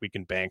don't think we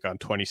can bank on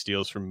 20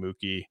 steals from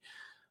Mookie.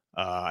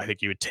 I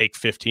think he would take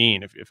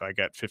 15 if I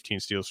got 15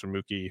 steals from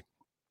Mookie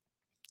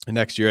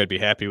next year. I'd be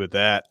happy with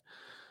that.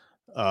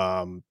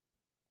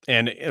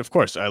 And of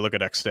course, I look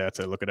at X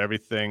stats. I look at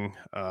everything.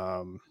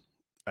 I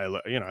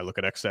look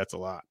at X stats a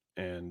lot,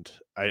 and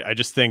I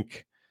just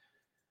think,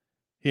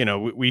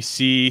 we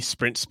see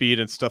sprint speed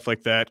and stuff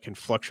like that can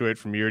fluctuate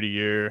from year to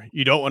year.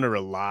 You don't want to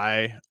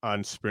rely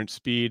on sprint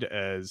speed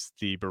as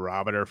the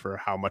barometer for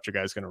how much a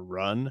guy's going to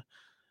run.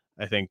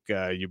 I think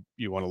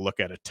you want to look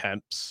at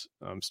attempts.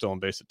 Stolen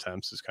base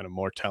attempts is kind of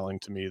more telling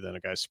to me than a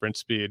guy's sprint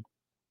speed.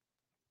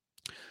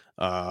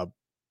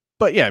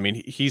 But yeah, I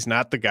mean, he's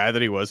not the guy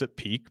that he was at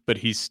peak, but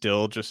he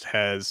still just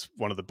has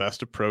one of the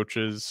best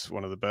approaches,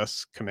 one of the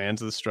best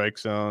commands of the strike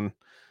zone.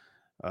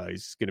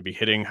 He's going to be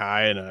hitting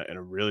high in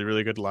a really,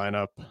 really good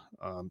lineup.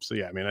 So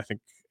yeah, I mean, I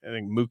think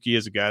Mookie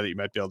is a guy that you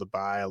might be able to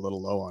buy a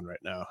little low on right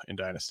now in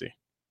Dynasty.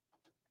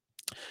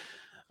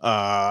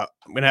 I'm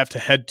going to have to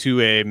head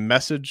to a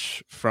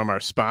message from our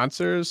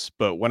sponsors,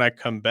 but when I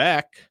come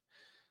back,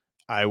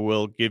 I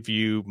will give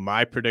you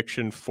my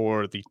prediction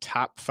for the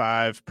top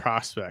 5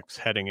 prospects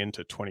heading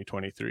into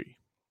 2023.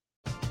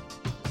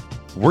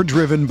 We're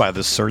driven by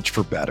the search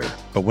for better.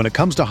 But when it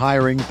comes to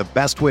hiring, the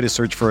best way to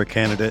search for a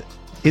candidate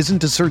isn't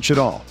to search at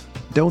all.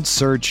 Don't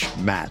search,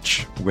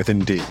 match with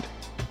Indeed.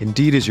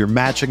 Indeed is your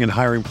matching and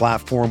hiring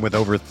platform with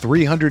over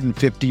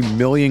 350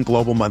 million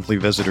global monthly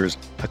visitors,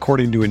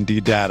 according to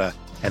Indeed data,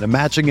 and a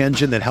matching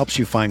engine that helps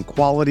you find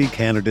quality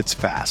candidates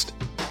fast.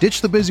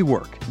 Ditch the busy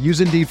work.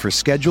 Use Indeed for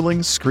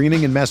scheduling,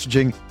 screening, and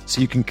messaging so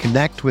you can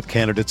connect with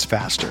candidates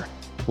faster.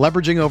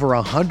 Leveraging over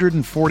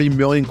 140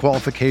 million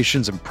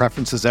qualifications and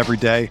preferences every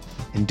day,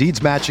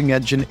 Indeed's matching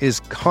engine is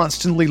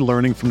constantly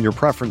learning from your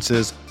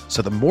preferences,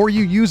 so the more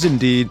you use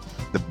Indeed,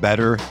 the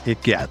better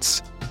it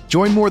gets.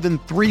 Join more than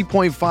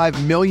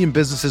 3.5 million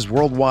businesses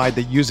worldwide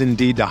that use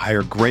Indeed to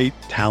hire great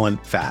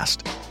talent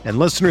fast. And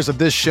listeners of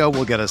this show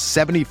will get a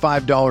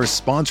 $75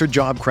 sponsored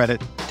job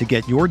credit to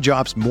get your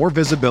jobs more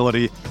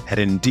visibility at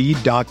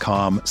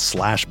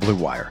Indeed.com/Blue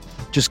Wire.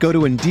 Just go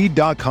to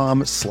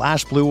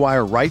Indeed.com/Blue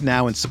Wire right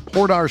now and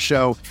support our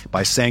show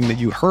by saying that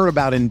you heard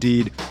about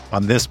Indeed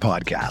on this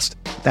podcast.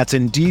 That's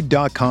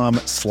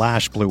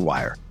Indeed.com/Blue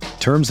Wire.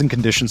 Terms and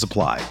conditions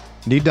apply.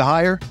 Need to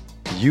hire?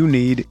 You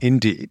need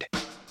Indeed.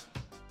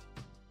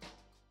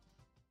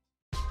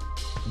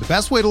 The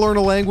best way to learn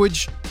a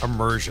language?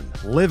 Immersion.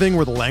 Living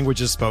where the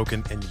language is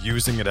spoken and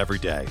using it every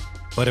day.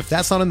 But if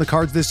that's not in the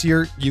cards this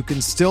year, you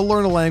can still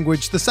learn a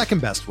language the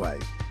second best way,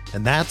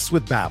 and that's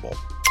with Babbel.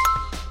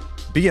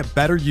 Be a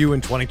better you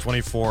in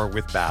 2024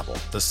 with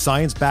Babbel, the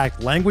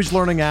science-backed language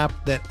learning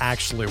app that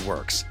actually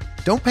works.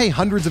 Don't pay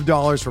hundreds of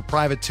dollars for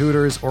private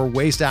tutors or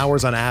waste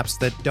hours on apps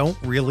that don't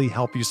really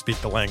help you speak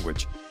the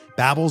language.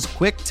 Babbel's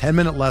quick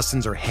 10-minute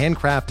lessons are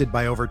handcrafted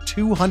by over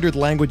 200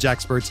 language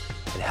experts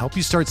and help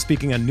you start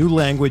speaking a new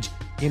language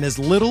in as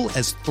little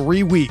as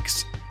 3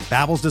 weeks.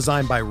 Babbel's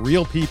designed by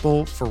real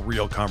people for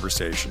real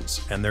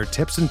conversations, and their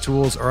tips and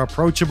tools are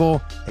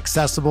approachable,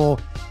 accessible,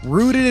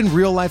 rooted in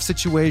real-life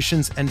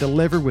situations, and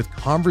delivered with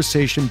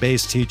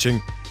conversation-based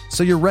teaching,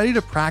 so you're ready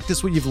to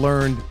practice what you've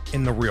learned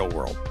in the real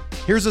world.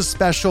 Here's a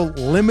special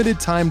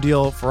limited-time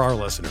deal for our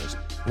listeners.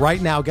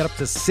 Right now, get up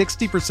to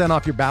 60%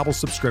 off your Babbel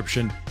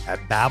subscription at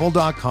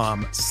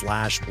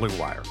Babbel.com/Blue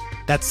Wire.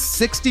 That's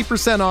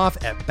 60%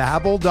 off at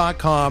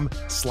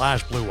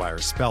Babbel.com/Blue Wire,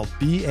 spelled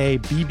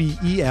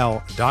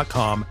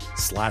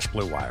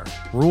BABBEL.com/Blue Wire.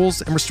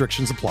 Rules and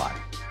restrictions apply.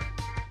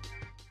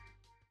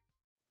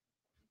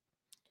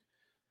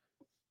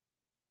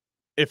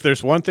 If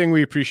there's one thing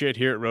we appreciate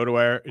here at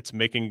RotoWire, it's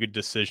making good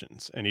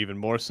decisions, and even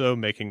more so,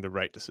 making the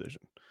right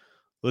decision.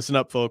 Listen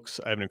up, folks.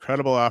 I have an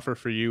incredible offer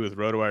for you with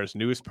RotoWire's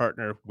newest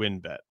partner,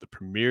 WynnBET, the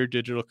premier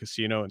digital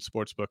casino and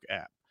sportsbook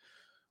app.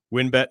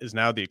 WynnBET is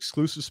now the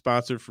exclusive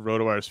sponsor for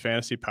RotoWire's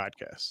fantasy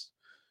podcasts.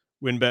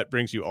 WynnBET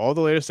brings you all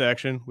the latest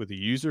action with a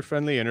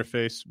user-friendly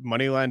interface,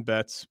 moneyline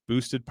bets,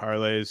 boosted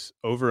parlays,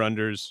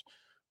 over-unders,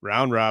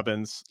 round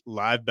robins,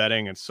 live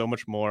betting, and so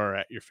much more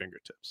at your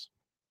fingertips.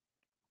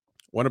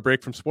 Want a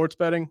break from sports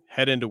betting?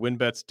 Head into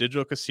WynnBET's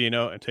digital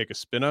casino and take a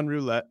spin on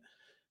roulette,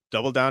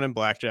 double down in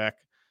blackjack,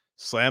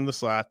 slam the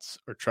slots,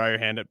 or try your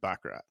hand at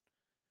Baccarat.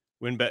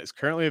 WynnBET is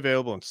currently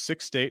available in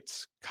 6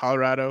 states: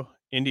 Colorado,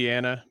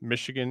 Indiana,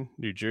 Michigan,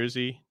 New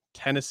Jersey,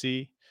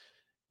 Tennessee,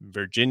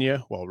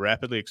 Virginia, while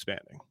rapidly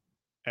expanding.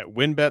 At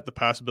WynnBET, the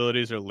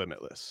possibilities are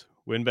limitless.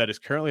 WynnBET is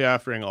currently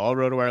offering all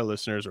RotoWire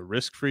listeners a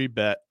risk-free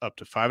bet up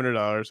to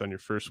 $500 on your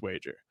first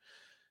wager.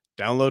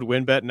 Download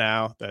WynnBET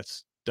now.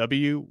 That's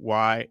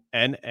WYNNBET.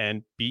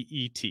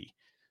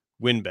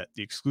 WynnBET,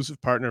 the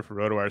exclusive partner for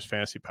RotoWire's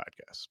fantasy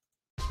podcast.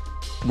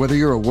 Whether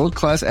you're a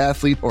world-class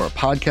athlete or a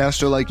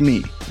podcaster like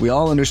me, we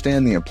all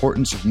understand the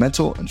importance of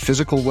mental and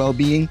physical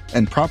well-being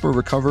and proper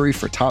recovery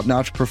for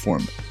top-notch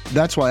performance.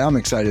 That's why I'm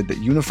excited that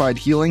Unified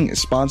Healing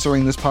is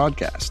sponsoring this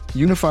podcast.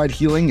 Unified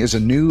Healing is a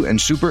new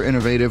and super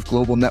innovative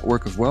global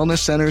network of wellness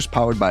centers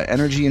powered by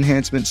Energy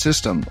Enhancement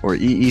System, or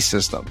EE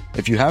System.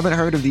 If you haven't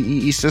heard of the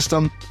EE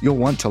System, you'll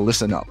want to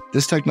listen up.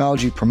 This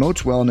technology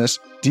promotes wellness,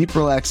 deep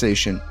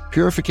relaxation,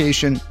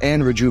 purification,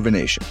 and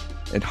rejuvenation.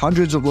 In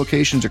hundreds of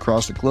locations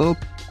across the globe,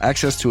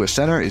 access to a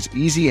center is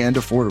easy and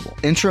affordable.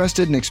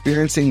 Interested in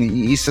experiencing the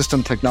EE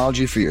System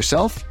technology for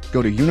yourself?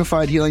 Go to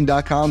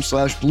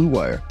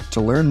unifiedhealing.com/bluewire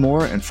to learn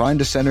more and find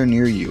a center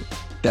near you.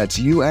 That's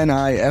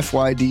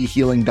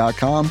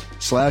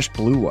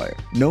unifydhealing.com/bluewire.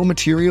 No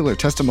material or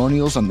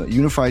testimonials on the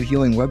Unified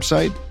Healing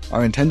website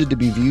are intended to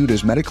be viewed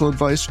as medical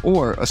advice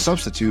or a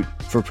substitute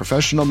for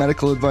professional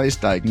medical advice,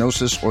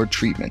 diagnosis, or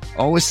treatment.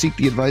 Always seek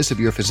the advice of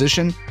your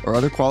physician or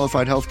other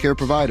qualified healthcare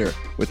provider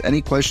with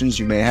any questions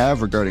you may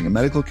have regarding a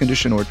medical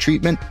condition or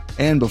treatment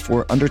and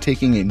before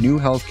undertaking a new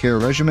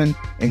healthcare regimen,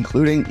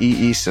 including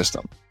EE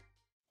System.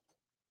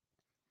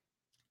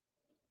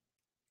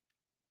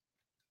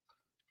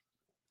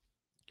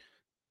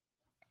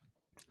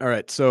 All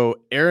right,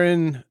 so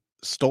Aaron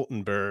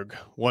Stoltenberg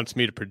wants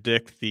me to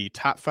predict the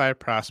top 5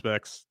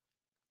 prospects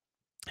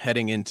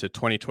heading into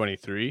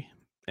 2023.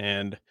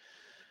 And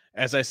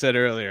as I said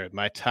earlier,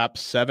 my top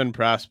 7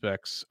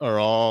 prospects are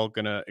all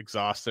going to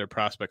exhaust their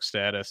prospect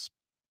status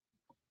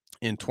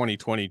in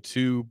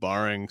 2022,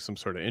 barring some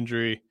sort of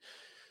injury.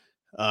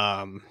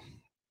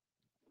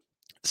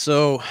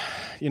 So,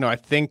 I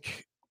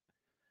think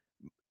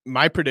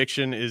my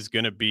prediction is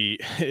going to be,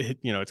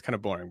 it's kind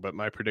of boring, but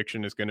my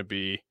prediction is going to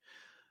be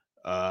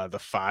the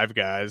 5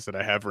 guys that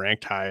I have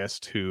ranked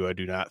highest who I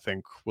do not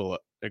think will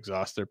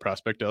exhaust their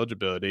prospect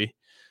eligibility,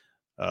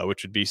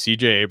 which would be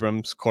CJ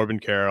Abrams, Corbin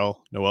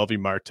Carroll, Noelvi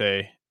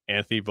Marte,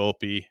 Anthony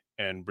Volpe,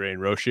 and Brain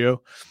Rocio.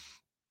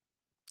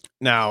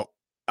 Now,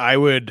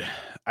 I'd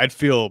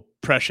feel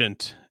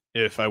prescient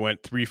if I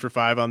went 3 for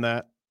 5 on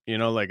that.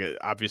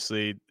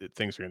 Obviously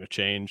things are going to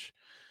change.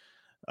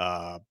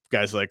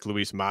 Guys like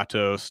Luis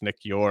Matos,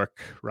 Nick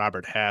York,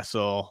 Robert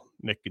Hassel,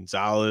 Nick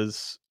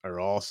Gonzalez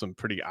are all some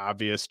pretty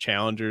obvious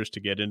challengers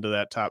to get into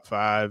that top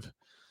 5.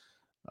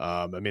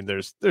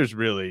 There's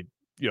really,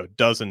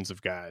 dozens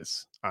of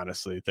guys,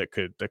 honestly, that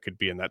could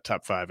be in that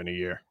top 5 in a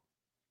year.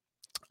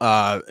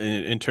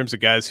 In terms of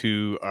guys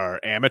who are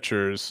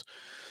amateurs,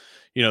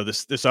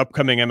 this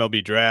upcoming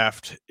MLB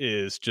draft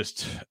is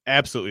just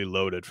absolutely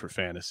loaded for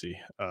fantasy.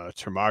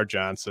 Tamar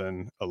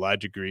Johnson,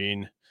 Elijah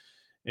Green,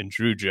 and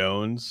Drew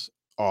Jones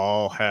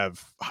all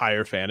have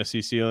higher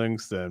fantasy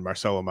ceilings than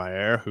Marcelo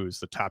Mayer, who's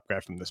the top guy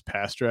from this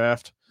past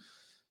draft.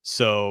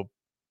 So,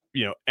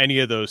 any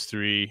of those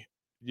 3,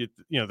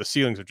 the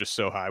ceilings are just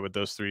so high with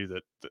those 3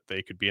 that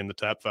they could be in the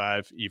top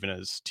 5, even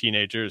as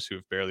teenagers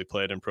who've barely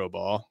played in pro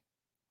ball.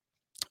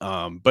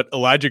 But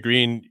Elijah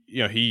Green,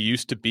 he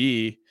used to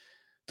be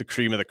the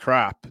cream of the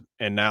crop,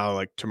 and now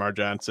like Tamar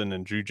Johnson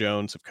and Drew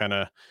Jones have kind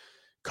of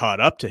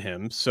caught up to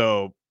him.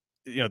 So,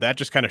 that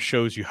just kind of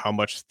shows you how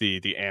much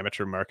the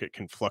amateur market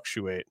can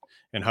fluctuate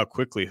and how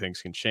quickly things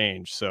can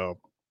change. So,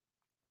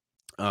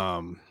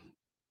 I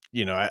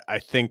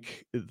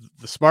think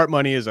the smart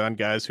money is on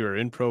guys who are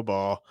in pro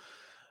ball,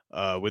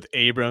 with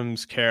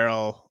Abrams,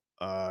 Carroll,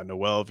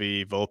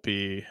 Noelvi,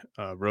 Volpe,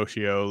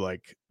 Rocio,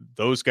 like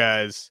those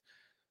guys.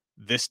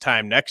 This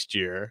time next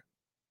year,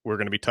 we're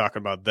going to be talking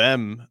about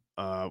them,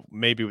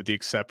 maybe with the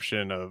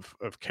exception of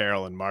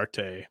Carroll and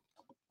Marte.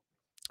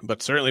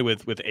 But certainly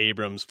with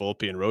Abrams,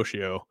 Volpe, and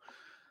Rocio,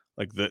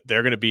 like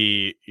they're going to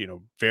be,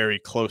 very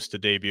close to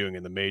debuting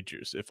in the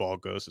majors if all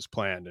goes as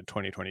planned in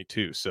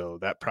 2022. So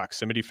that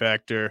proximity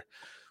factor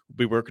will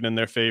be working in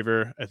their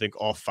favor. I think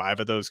all 5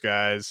 of those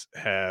guys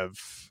have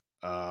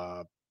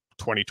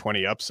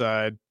 2020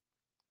 upside.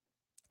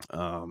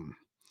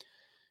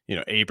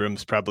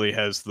 Abrams probably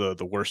has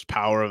the worst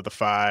power of the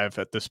 5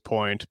 at this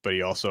point, but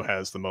he also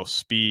has the most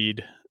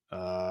speed.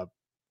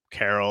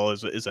 Carroll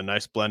is a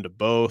nice blend of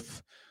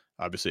both.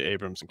 Obviously,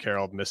 Abrams and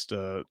Carroll missed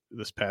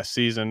this past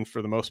season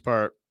for the most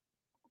part.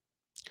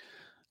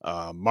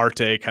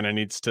 Marte kind of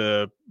needs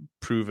to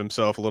prove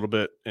himself a little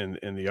bit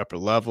in the upper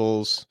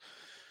levels.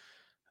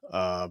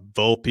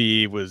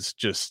 Volpe was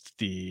just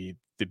the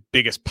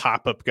biggest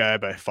pop-up guy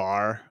by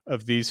far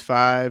of these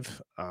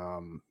 5.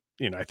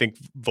 I think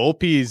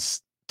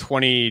Volpe's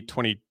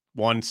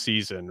 2021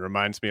 season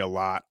reminds me a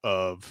lot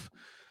of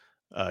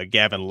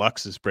Gavin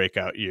Lux's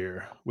breakout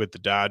year with the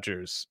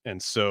Dodgers.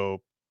 And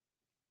so,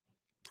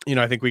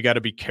 I think we got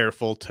to be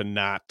careful to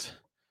not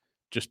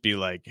just be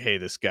like, hey,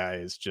 this guy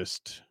is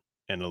just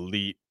an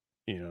elite,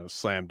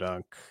 slam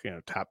dunk,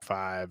 top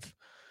 5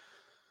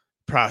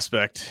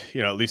 prospect.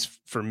 At least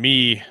for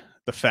me,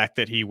 the fact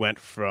that he went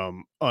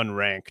from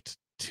unranked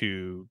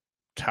to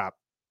top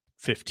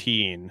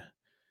 15,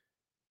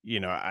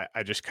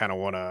 I just kind of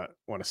want to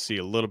see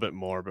a little bit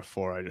more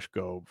before I just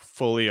go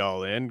fully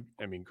all in.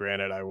 I mean,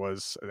 granted, I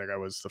think I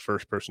was the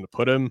first person to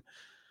put him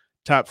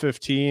top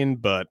 15,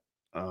 but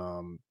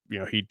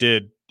he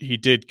did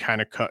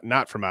kind of cut,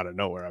 not from out of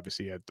nowhere.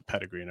 Obviously, he had the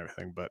pedigree and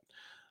everything, but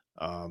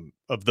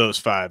of those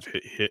 5,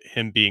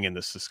 him being in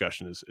this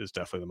discussion is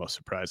definitely the most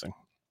surprising.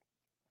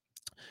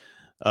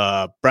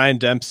 Brian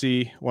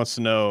Dempsey wants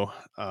to know,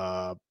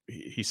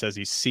 he says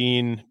he's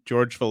seen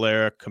George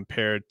Valera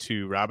compared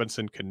to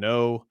Robinson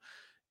Cano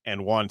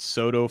and Juan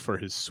Soto for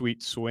his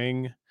sweet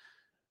swing.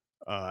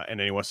 And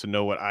then he wants to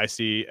know what I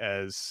see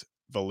as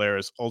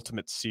Valera's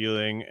ultimate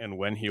ceiling and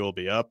when he will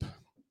be up.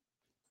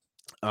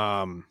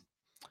 Cano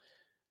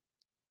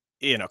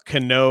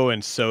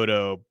and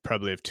Soto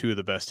probably have two of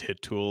the best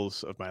hit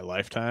tools of my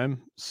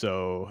lifetime.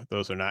 So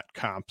those are not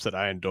comps that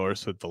I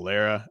endorse with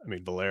Valera. I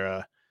mean,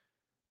 Valera,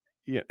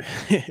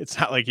 it's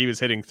not like he was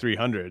hitting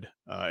 300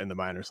 in the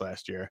minors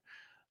last year.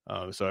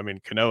 So, I mean,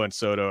 Cano and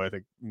Soto, I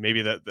think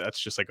maybe that's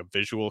just like a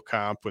visual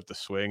comp with the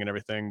swing and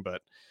everything,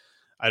 but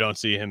I don't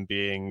see him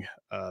being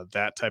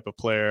that type of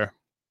player.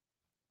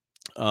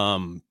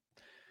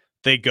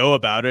 They go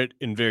about it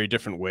in very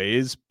different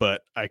ways,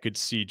 but I could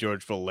see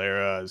George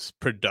Valera's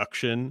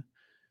production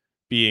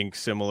being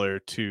similar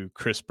to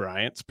Chris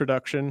Bryant's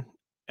production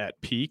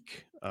at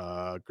peak.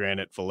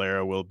 Granted,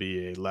 Valera will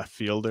be a left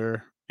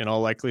fielder in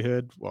all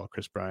likelihood, while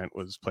Chris Bryant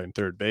was playing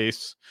third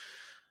base.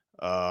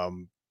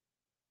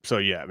 So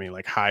yeah, I mean,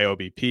 like high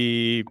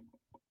OBP,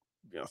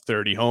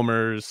 30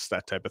 homers,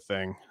 that type of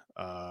thing.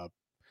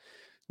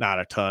 Not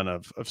a ton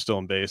of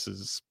stolen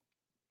bases.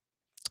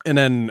 And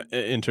then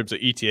in terms of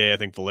ETA, I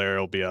think Valera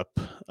will be up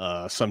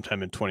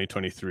sometime in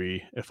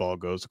 2023 if all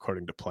goes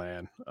according to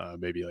plan,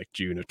 maybe like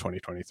June of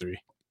 2023.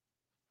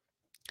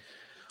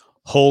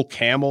 Whole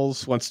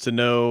Camels wants to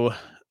know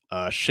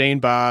Shane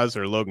Baz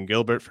or Logan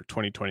Gilbert for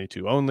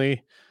 2022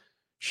 only.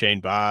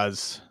 Shane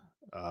Baz,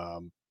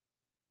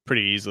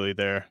 pretty easily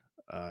there.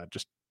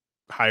 Just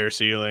higher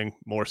ceiling,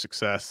 more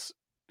success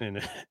in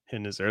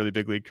his early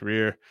big league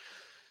career.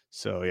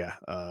 So yeah,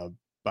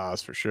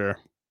 Baz for sure.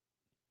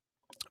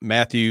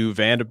 Matthew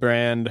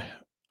Vandebrand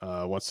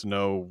wants to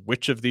know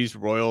which of these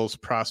Royals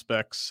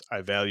prospects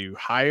I value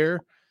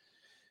higher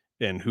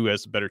and who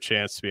has a better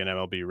chance to be an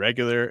MLB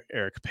regular,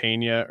 Eric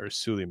Pena or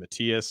Sully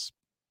Matias.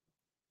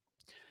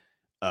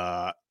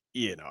 I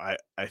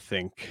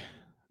think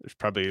there's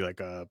probably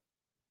like a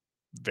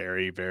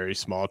very, very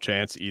small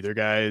chance either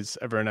guy is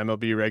ever an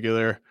MLB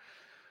regular.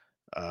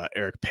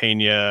 Eric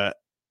Pena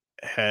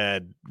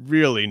had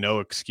really no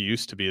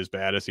excuse to be as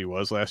bad as he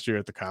was last year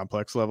at the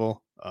complex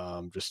level.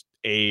 Just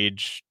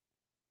age,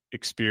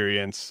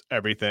 experience,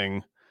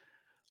 everything.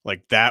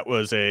 Like that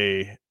was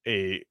a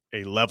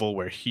level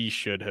where he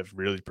should have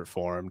really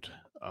performed.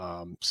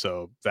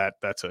 So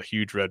that's a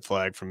huge red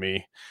flag for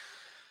me.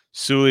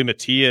 Sully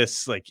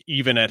Matias, like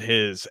even at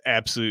his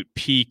absolute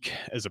peak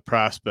as a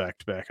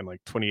prospect back in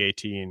like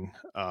 2018,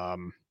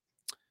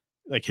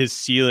 like his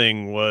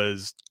ceiling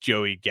was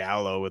Joey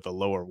Gallo with a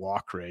lower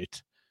walk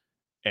rate,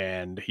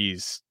 and he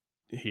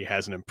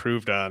hasn't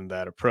improved on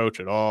that approach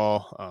at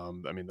all.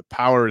 I mean, the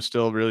power is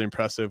still really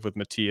impressive with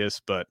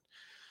Matias, but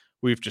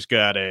we've just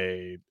got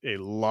a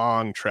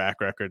long track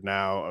record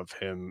now of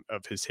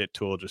his hit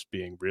tool just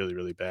being really,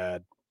 really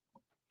bad.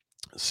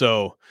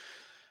 So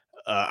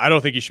I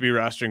don't think you should be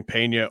rostering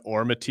Pena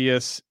or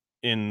Matias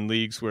in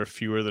leagues where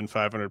fewer than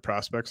 500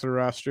 prospects are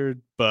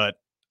rostered, but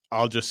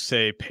I'll just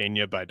say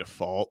Pena by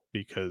default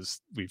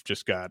because we've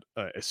just got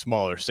a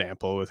smaller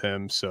sample with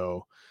him.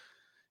 So,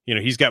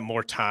 he's got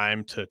more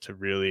time to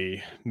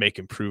really make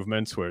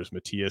improvements, whereas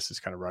Matias is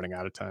kind of running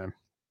out of time.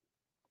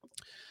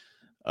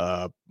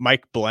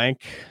 Mike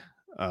Blank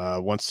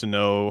wants to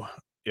know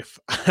if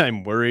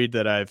I'm worried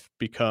that I've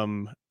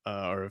become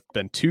or have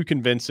been too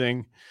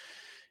convincing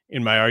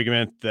in my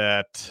argument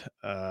that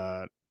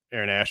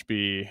Aaron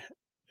Ashby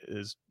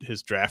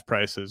his draft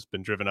price has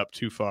been driven up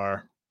too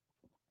far.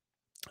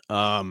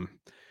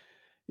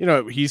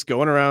 He's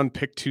going around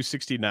pick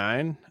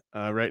 269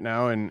 right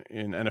now in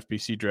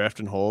NFBC draft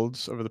and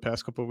holds over the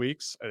past couple of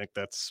weeks. I think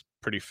that's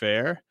pretty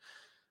fair.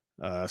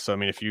 So I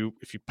mean, if you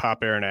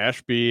pop Aaron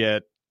Ashby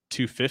at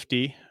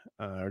 250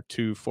 or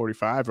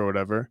 245 or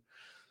whatever,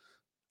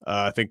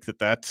 I think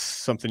that's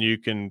something you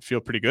can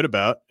feel pretty good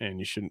about, and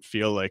you shouldn't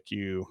feel like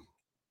you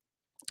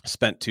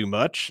spent too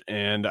much.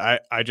 And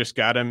I just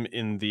got him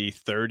in the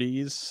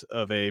 30s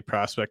of a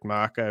prospect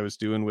mock I was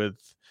doing with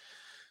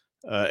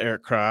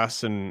Eric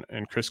Cross and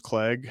Chris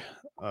Clegg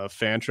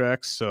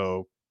Fantrax.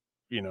 So,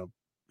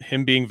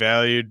 him being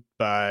valued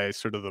by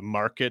sort of the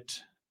market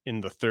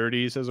in the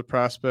 30s as a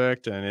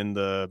prospect and in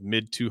the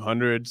mid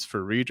 200s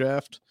for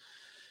redraft,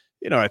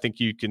 I think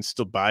you can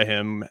still buy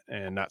him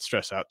and not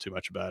stress out too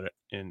much about it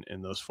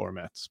in those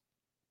formats.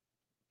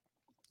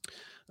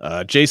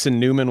 Jason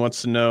Newman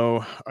wants to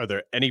know, are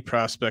there any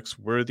prospects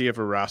worthy of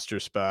a roster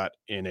spot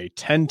in a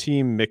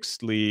 10-team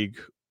mixed league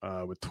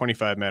with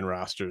 25-man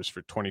rosters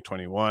for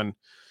 2021?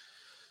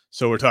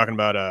 So we're talking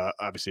about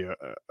obviously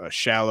a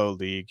shallow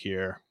league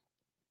here.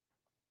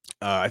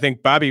 I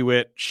think Bobby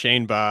Witt,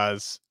 Shane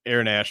Baz,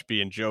 Aaron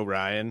Ashby, and Joe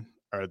Ryan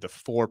are the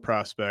four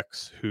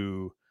prospects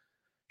who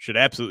should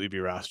absolutely be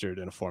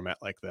rostered in a format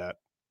like that.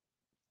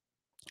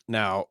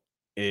 Now,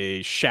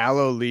 a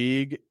shallow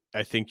league,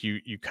 I think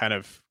you kind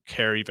of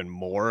care even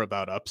more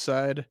about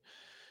upside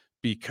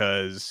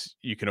because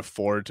you can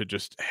afford to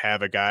just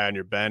have a guy on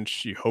your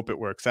bench. You hope it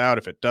works out.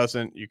 If it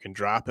doesn't, you can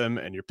drop him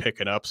and you're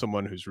picking up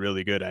someone who's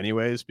really good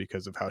anyways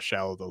because of how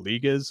shallow the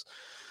league is.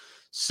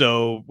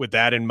 So with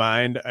that in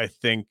mind, I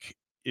think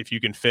if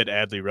you can fit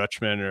Adley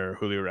Rutschman or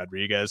Julio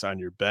Rodriguez on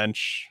your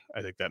bench,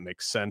 I think that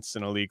makes sense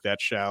in a league that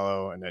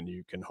shallow. And then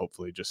you can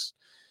hopefully just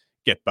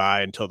get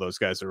by until those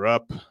guys are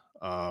up.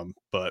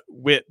 But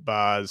Witt,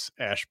 Boz,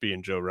 Ashby,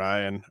 and Joe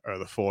Ryan are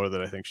the four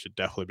that I think should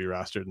definitely be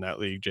rostered in that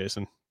league,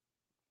 Jason.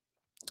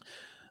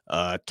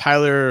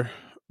 Tyler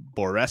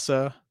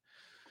Boressa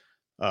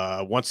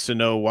wants to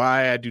know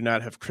why I do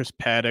not have Chris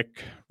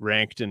Paddock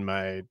ranked in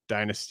my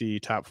Dynasty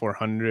top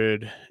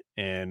 400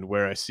 and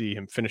where I see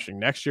him finishing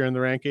next year in the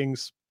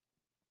rankings.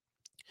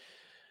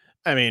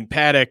 I mean,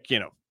 Paddock,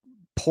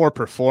 poor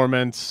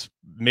performance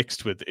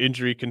mixed with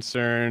injury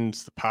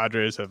concerns. The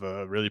Padres have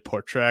a really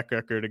poor track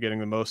record of getting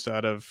the most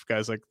out of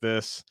guys like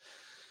this.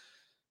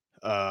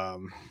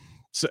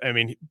 So, I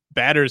mean,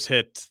 batters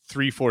hit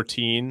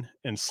 314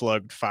 and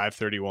slugged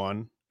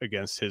 531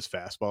 against his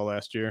fastball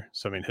last year.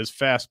 So, I mean, his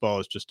fastball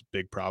is just a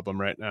big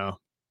problem right now.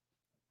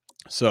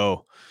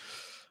 So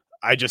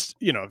I just,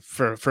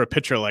 for a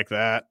pitcher like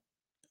that,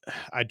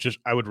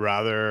 I would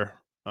rather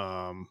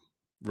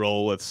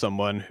roll with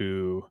someone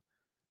who,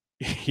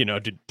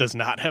 does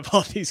not have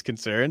all these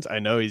concerns. I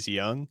know he's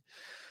young.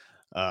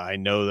 I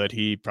know that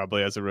he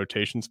probably has a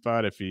rotation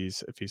spot if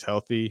he's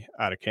healthy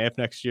out of camp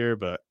next year,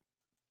 but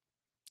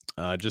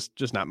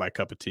just not my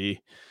cup of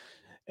tea.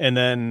 And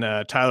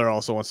then Tyler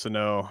also wants to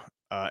know,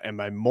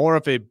 am I more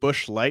of a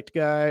Busch Light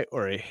guy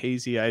or a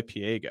hazy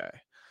IPA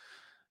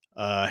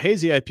guy?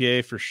 Hazy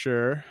IPA for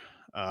sure.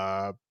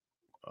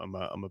 I'm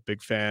a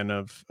big fan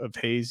of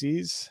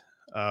hazies,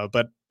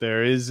 but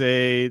there's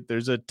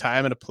a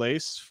time and a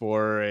place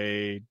for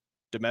a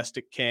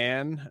domestic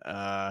can.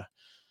 I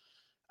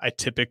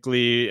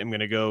typically am going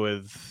to go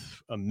with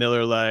a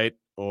Miller Lite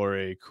or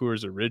a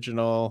Coors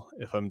Original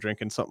if I'm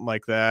drinking something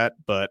like that.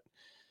 But,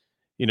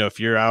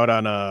 if you're out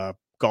on a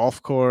golf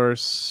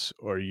course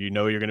or you're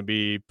going to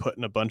be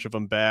putting a bunch of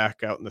them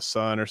back out in the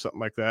sun or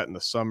something like that in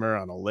the summer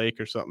on a lake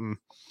or something,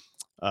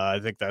 I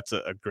think that's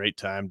a great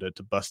time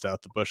to bust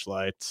out the Busch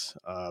Lights.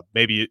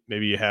 Maybe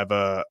you have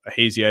a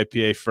hazy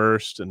IPA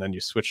first and then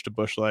you switch to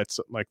Busch Lights,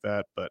 something like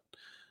that. But,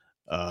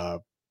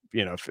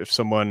 if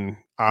someone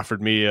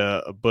offered me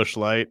a Busch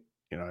Light,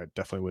 I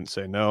definitely wouldn't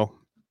say no.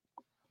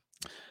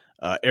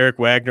 Eric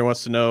Wagner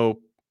wants to know,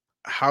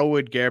 how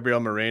would Gabriel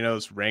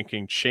Moreno's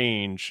ranking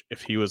change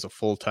if he was a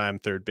full-time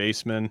third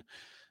baseman?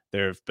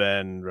 There have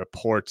been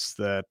reports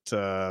that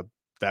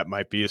that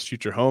might be his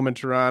future home in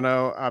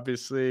Toronto.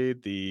 Obviously,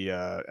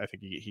 I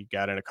think he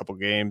got in a couple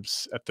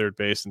games at third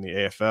base in the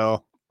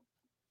AFL.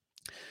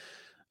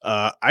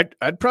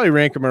 I'd probably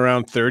rank him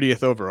around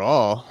 30th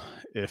overall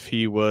if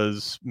he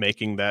was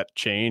making that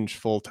change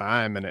full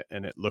time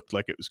and it looked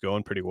like it was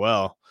going pretty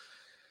well.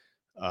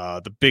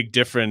 The big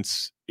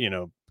difference,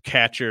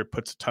 catcher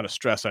puts a ton of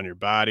stress on your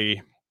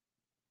body,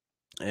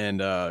 and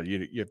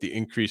you have the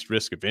increased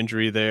risk of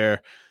injury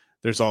there.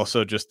 There's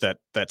also just that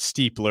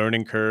steep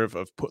learning curve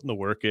of putting the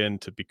work in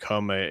to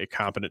become a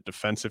competent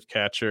defensive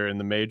catcher in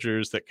the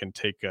majors that can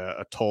take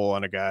a toll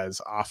on a guy's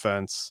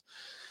offense.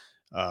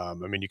 I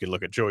mean, you can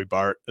look at Joey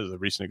Bart as a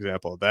recent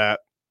example of that.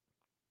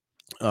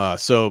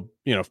 So,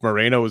 if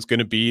Moreno was going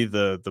to be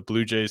the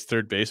Blue Jays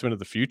third baseman of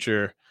the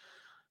future,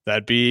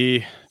 that'd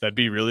be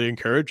really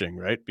encouraging,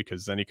 right?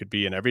 Because then he could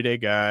be an everyday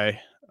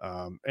guy.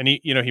 And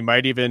he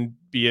might even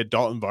be a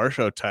Dalton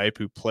Varsho type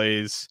who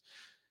plays,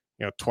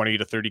 20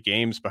 to 30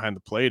 games behind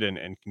the plate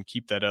and can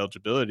keep that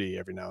eligibility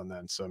every now and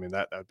then. So, I mean,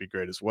 that would be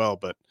great as well.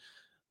 But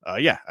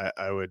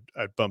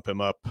I'd bump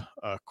him up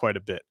quite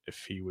a bit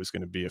if he was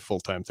going to be a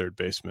full-time third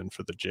baseman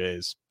for the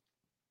Jays.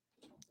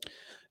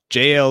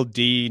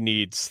 JLD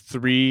needs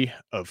 3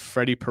 of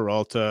Freddie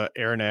Peralta,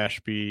 Aaron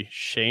Ashby,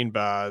 Shane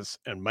Baz,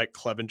 and Mike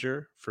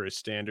Clevenger for his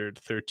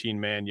standard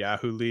 13-man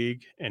Yahoo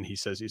League, and he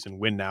says he's in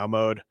win now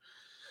mode.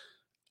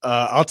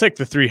 I'll take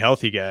the 3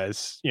 healthy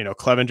guys.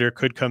 Clevenger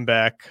could come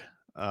back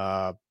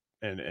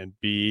and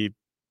be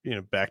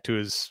back to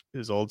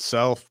his old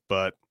self,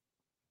 but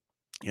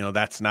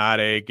that's not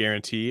a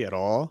guarantee at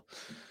all.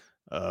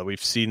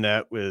 We've seen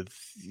that with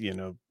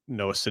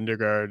Noah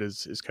Syndergaard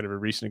is kind of a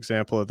recent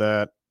example of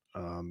that.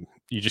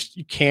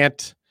 You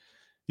can't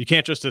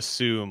just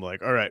assume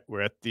like, all right,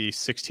 we're at the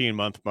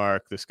 16-month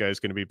mark, this guy's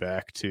going to be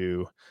back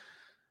to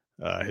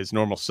his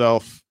normal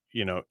self.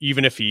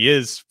 Even if he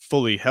is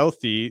fully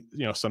healthy,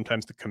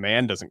 sometimes the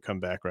command doesn't come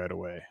back right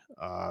away.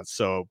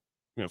 So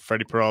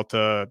Freddie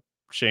Peralta,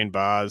 Shane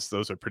Baz,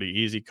 those are pretty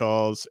easy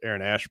calls.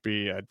 Aaron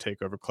Ashby, I'd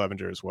take over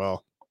Clevenger as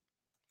well,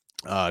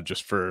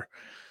 just for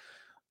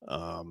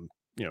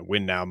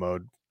win now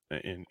mode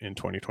in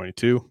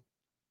 2022.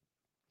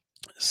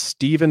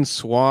 Steven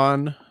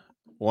Swan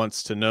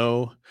wants to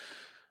know,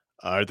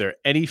 are there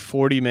any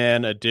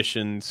 40-man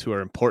additions who are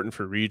important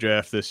for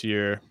redraft this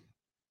year?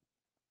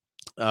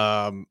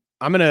 I'm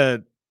going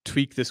to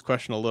tweak this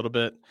question a little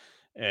bit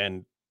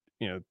and,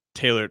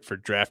 tailor it for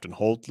draft and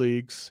hold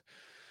leagues.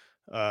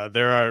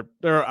 There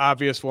are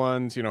obvious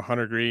ones,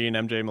 Hunter Green,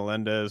 MJ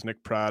Melendez,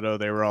 Nick Prado.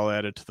 They were all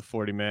added to the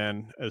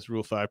 40-man as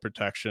Rule 5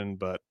 protection,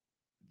 but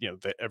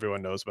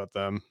everyone knows about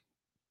them.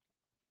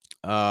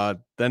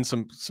 Then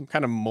some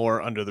kind of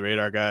more under the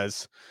radar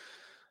guys.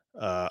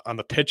 On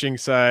the pitching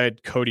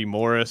side, Cody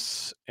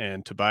Morris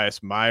and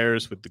Tobias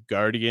Myers with the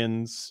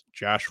Guardians,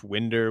 Josh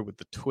Winder with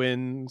the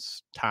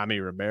Twins, Tommy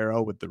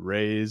Romero with the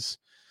Rays.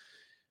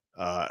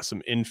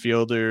 Some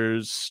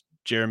infielders,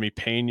 Jeremy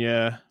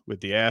Pena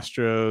with the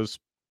Astros,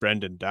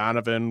 Brendan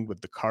Donovan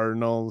with the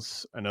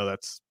Cardinals. I know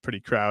that's pretty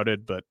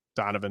crowded, but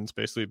Donovan's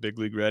basically big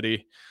league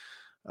ready.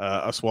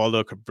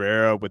 Oswaldo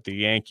Cabrera with the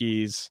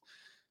Yankees.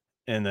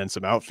 And then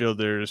some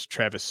outfielders,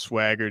 Travis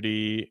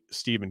Swaggerty,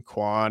 Stephen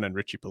Kwan, and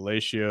Richie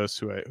Palacios,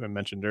 who I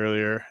mentioned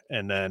earlier.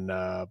 And then,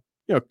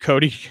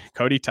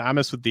 Cody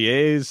Thomas with the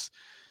A's.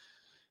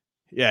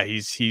 Yeah,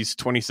 he's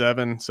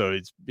 27, so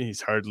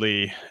he's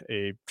hardly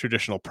a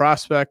traditional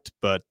prospect,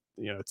 but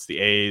it's the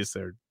A's.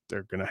 They're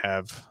going to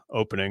have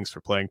openings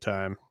for playing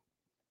time.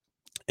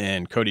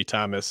 And Cody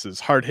Thomas's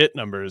hard hit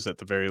numbers, at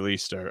the very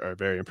least, are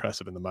very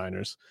impressive in the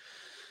minors.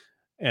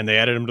 And they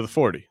added him to the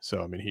 40,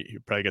 so he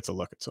probably gets a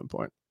look at some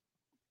point.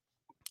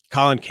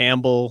 Colin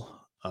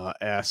Campbell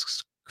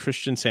asks,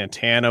 Christian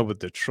Santana with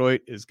Detroit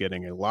is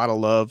getting a lot of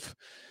love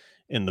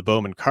in the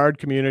Bowman card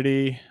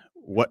community.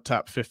 What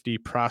top 50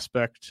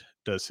 prospect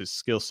does his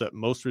skill set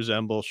most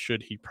resemble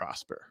should he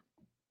prosper?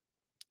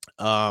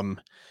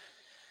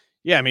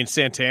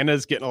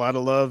 Santana's getting a lot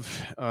of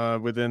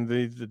love within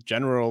the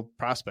general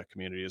prospect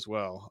community as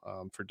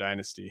well, for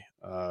Dynasty.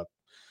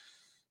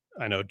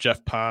 I know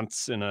Jeff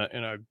Ponce in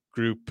a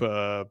group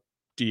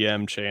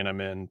DM chain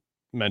I'm in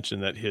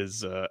mentioned that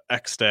his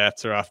X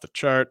stats are off the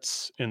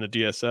charts in the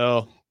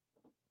DSL.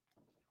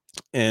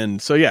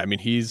 And so,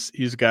 he's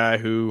a guy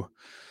who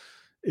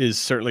is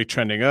certainly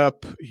trending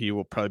up. He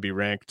will probably be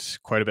ranked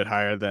quite a bit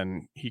higher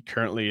than he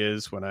currently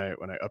is when I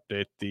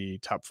update the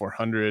top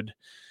 400.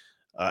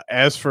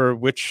 As for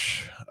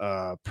which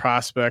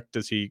prospect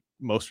does he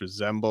most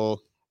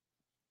resemble,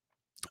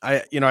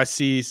 I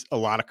see a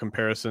lot of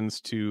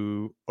comparisons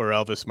to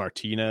Orelvis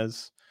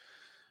Martinez.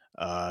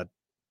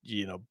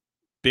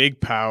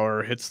 Big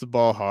power, hits the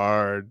ball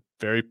hard,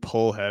 very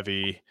pull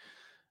heavy.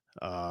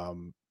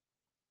 We'll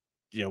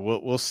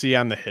see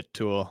on the hit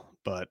tool,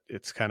 but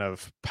it's kind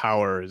of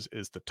power is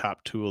the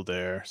top tool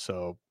there.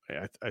 So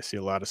I see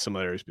a lot of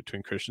similarities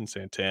between Christian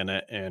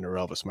Santana and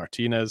Orelvis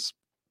Martinez.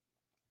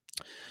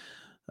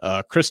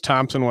 Chris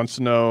Thompson wants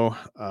to know,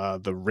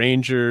 the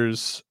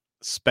Rangers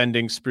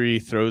spending spree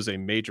throws a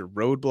major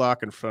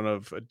roadblock in front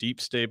of a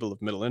deep stable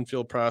of middle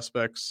infield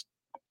prospects.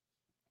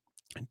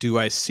 Do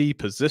I see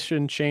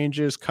position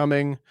changes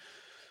coming,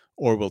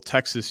 or will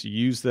Texas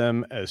use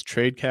them as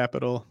trade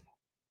capital?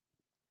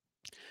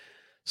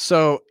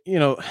 So,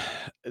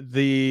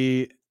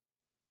 the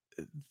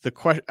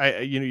question,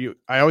 I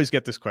always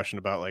get this question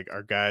about, like,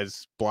 are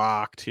guys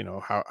blocked?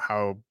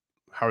 How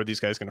are these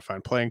guys going to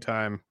find playing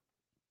time?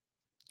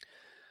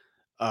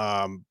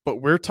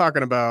 But we're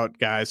talking about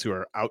guys who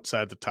are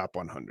outside the top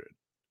 100.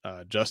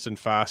 Justin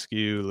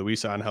Foscue,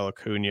 Luis Angel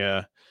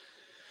Acuna,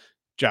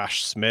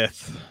 Josh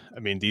Smith.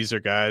 These are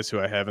guys who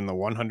I have in the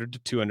 100 to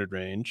 200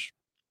 range.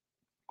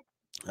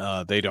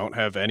 They don't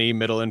have any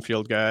middle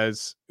infield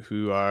guys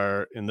who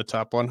are in the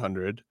top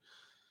 100.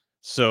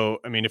 So,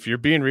 if you're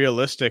being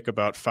realistic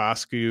about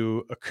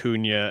Foscue,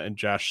 Acuna, and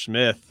Josh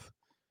Smith,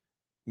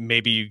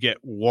 maybe you get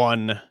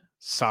one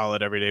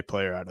solid everyday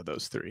player out of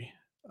those three.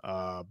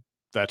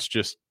 That's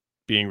just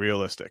being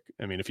realistic.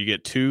 If you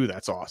get two,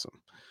 that's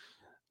awesome.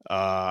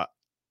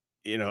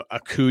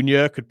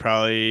 Acuna could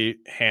probably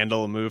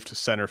handle a move to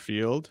center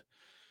field.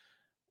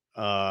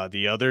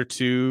 The other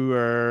two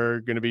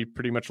are going to be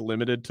pretty much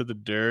limited to the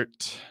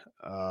dirt.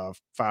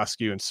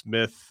 Foscue and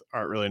Smith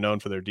aren't really known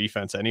for their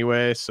defense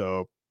anyway.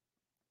 So,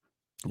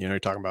 you're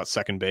talking about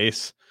second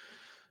base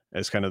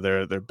as kind of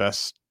their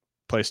best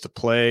place to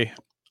play.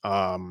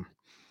 I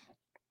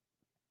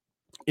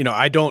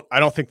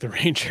don't think the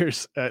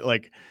Rangers,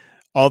 like,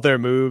 all their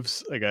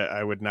moves, like,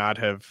 I would not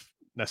have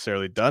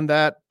necessarily done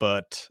that,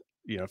 but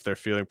if they're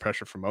feeling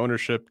pressure from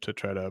ownership to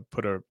try to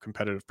put a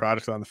competitive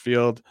product on the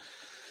field,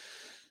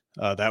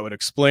 that would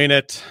explain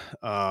it.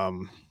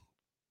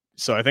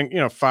 So I think,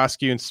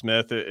 Foscue and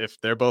Smith, if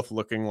they're both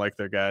looking like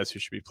they're guys who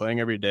should be playing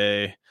every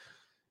day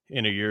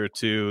in a year or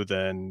two,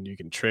 then you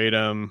can trade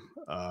them.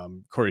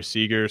 Corey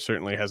Seager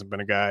certainly hasn't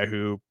been a guy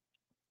who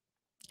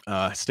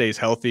stays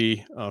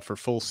healthy for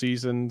full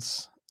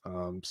seasons.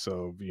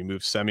 So you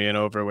move Semien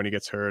over when he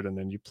gets hurt, and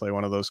then you play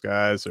one of those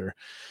guys, or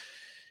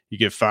you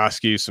give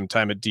Foscue some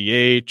time at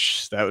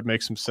DH. That would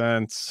make some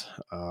sense.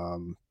 I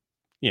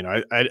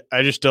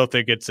just don't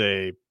think it's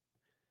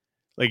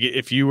like,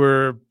 if you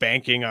were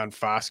banking on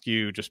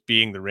Foscue just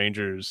being the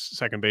Rangers'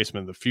 second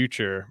baseman of the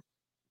future,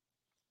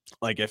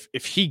 like,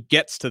 if he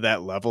gets to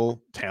that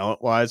level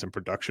talent wise and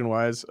production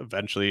wise,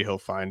 eventually he'll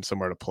find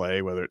somewhere to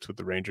play, whether it's with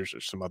the Rangers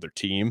or some other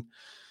team.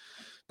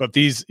 But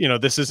these,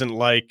 this isn't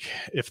like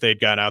if they'd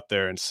gone out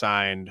there and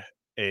signed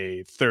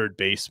a third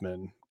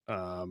baseman,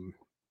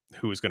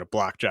 who is going to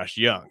block Josh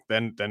Young,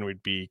 then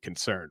we'd be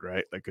concerned,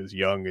 right? Like, because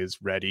Young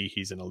is ready,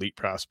 he's an elite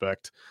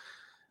prospect.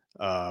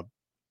 I'm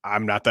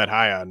not that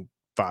high on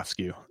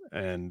Foscue,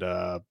 and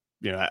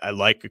I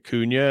like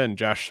Acuna and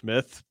Josh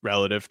Smith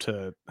relative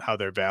to how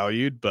they're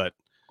valued, but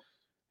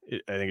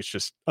I think it's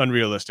just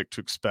unrealistic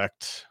to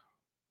expect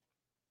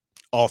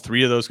all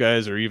three of those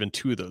guys or even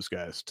two of those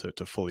guys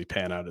to fully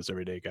pan out as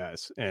everyday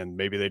guys. And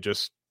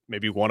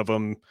maybe one of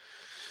them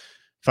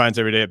finds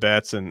everyday at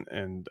bats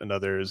and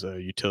another is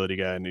a utility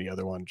guy and the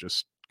other one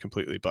just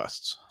completely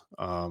busts.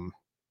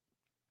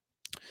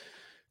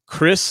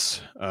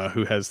 Chris,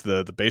 who has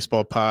the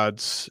Baseball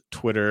Pods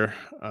Twitter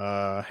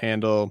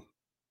handle,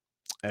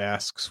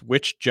 asks,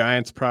 which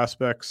Giants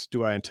prospects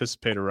do I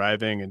anticipate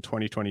arriving in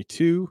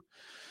 2022?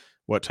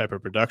 What type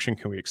of production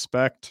can we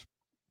expect?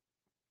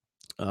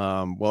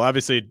 Well,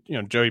 obviously,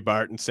 Joey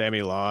Bart and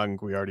Sammy Long,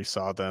 we already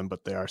saw them,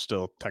 but they are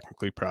still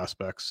technically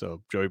prospects.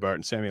 So Joey Bart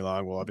and Sammy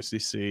Long, we'll obviously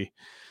see.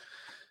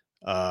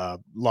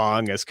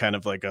 Long as kind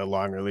of like a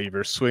long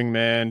reliever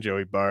swingman.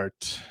 Joey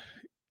Bart,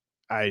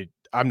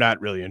 I'm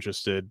not really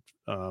interested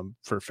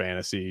for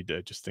fantasy.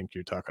 I just think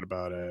you're talking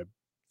about a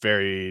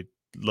very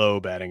low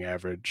batting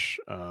average,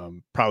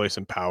 probably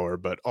some power,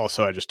 but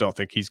also I just don't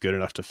think he's good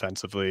enough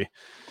defensively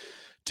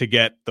to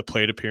get the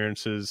plate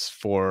appearances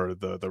for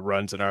the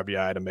runs and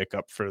RBI to make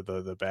up for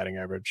the batting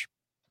average.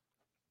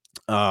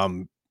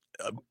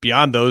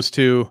 Beyond those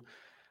two,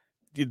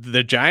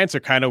 the Giants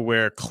are kind of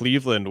where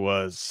Cleveland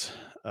was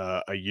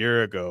a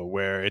year ago,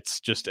 where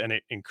it's just an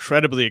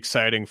incredibly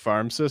exciting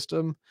farm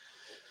system,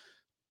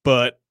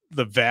 but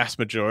the vast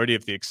majority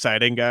of the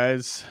exciting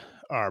guys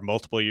are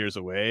multiple years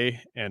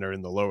away and are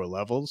in the lower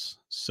levels.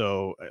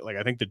 So like,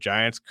 I think the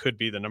Giants could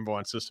be the number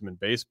one system in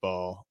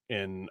baseball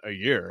in a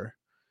year.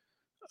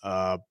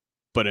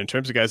 But in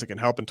terms of guys that can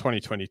help in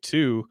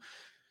 2022,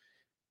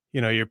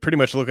 you're pretty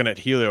much looking at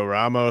Helio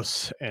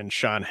Ramos and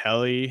Sean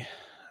Helly.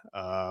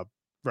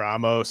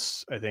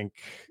 Ramos, I think,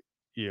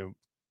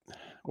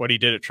 what he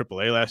did at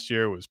AAA last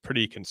year was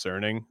pretty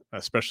concerning,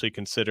 especially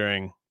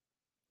considering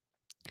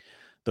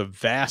the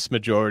vast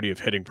majority of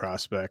hitting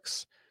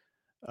prospects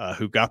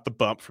who got the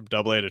bump from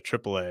AA to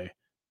AAA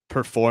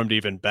performed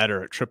even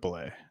better at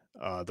AAA.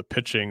 The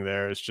pitching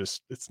there is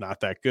just, it's not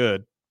that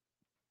good.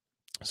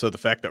 So the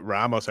fact that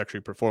Ramos actually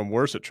performed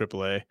worse at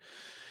AAA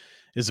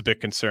is a bit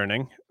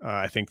concerning.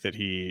 I think that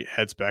he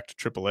heads back to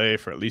AAA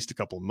for at least a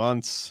couple of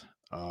months.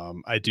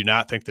 I do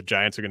not think the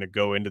Giants are going to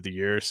go into the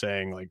year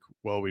saying like,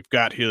 well, we've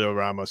got Helio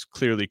Ramos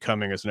clearly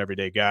coming as an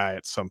everyday guy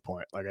at some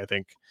point. Like, I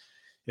think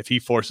if he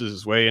forces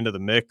his way into the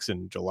mix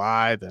in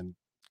July, then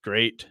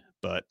great.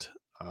 But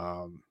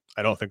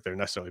I don't think they're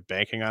necessarily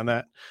banking on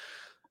that.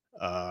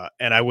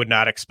 And I would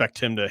not expect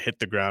him to hit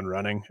the ground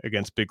running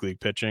against big league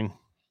pitching.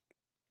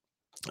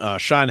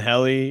 Sean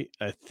Helly,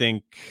 I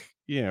think,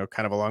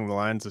 kind of along the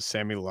lines of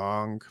Sammy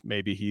Long,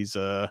 maybe he's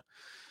a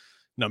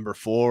number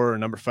 4 or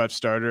number 5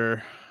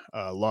 starter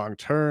long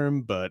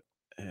term, but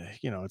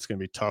it's going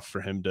to be tough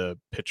for him to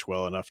pitch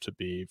well enough to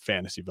be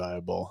fantasy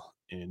viable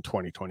in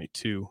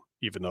 2022,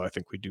 even though I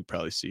think we do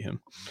probably see him.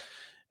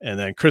 And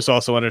then Chris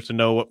also wanted to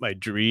know what my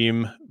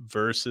dream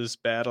versus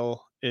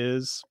battle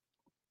is.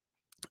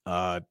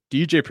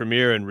 DJ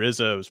Premier and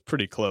Rizzo was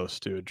pretty close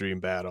to a dream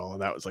battle,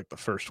 and that was like the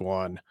first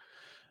one.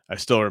 I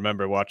still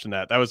remember watching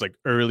that. That was like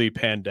early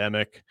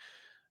pandemic.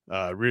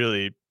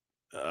 Really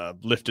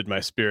lifted my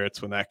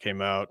spirits when that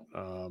came out.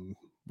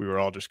 We were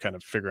all just kind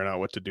of figuring out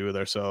what to do with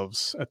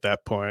ourselves at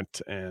that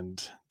point,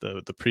 and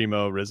the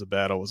Primo Rizzo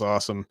battle was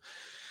awesome.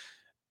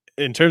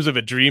 In terms of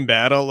a dream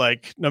battle,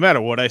 like no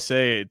matter what I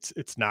say,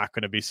 it's not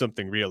going to be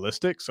something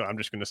realistic. So I'm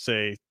just going to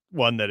say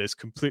one that is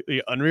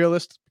completely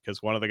unrealistic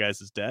because one of the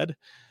guys is dead.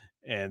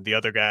 And the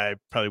other guy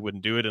probably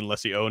wouldn't do it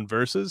unless he owned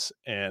versus.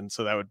 And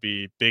so that would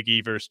be Big E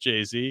versus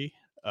Jay-Z.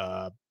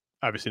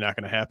 Obviously not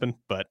going to happen,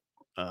 but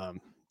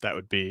that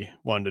would be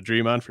one to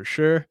dream on for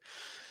sure.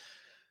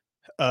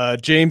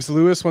 James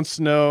Lewis wants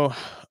to know,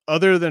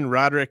 other than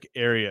Roderick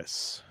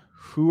Arias,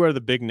 who are the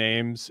big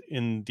names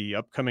in the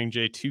upcoming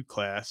J2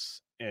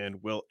 class?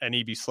 And will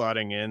any be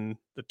slotting in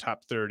the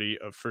top 30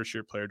 of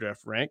first-year player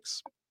draft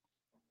ranks?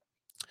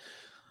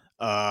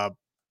 I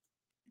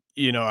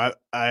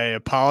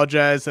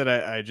apologize that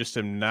I just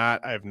am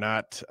not. I've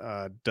not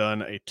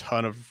done a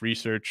ton of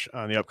research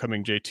on the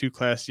upcoming J2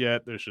 class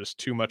yet. There's just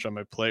too much on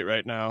my plate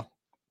right now.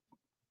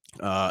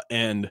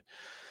 And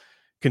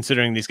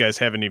considering these guys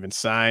haven't even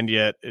signed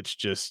yet, it's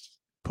just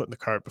putting the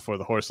cart before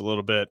the horse a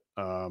little bit.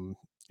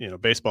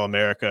 Baseball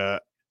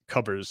America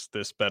covers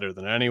this better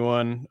than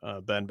anyone.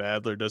 Ben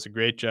Badler does a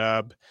great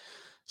job.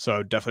 So I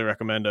would definitely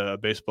recommend a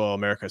Baseball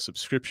America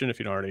subscription if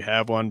you don't already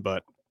have one.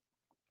 But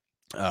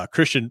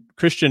Christian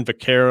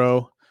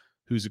Vaquero,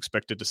 who's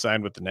expected to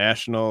sign with the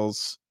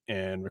Nationals,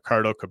 and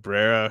Ricardo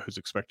Cabrera, who's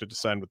expected to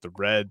sign with the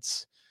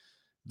Reds.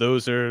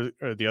 Those are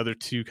the other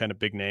two kind of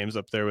big names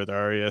up there with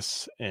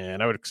Arias.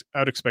 And I would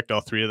expect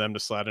all three of them to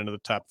slide into the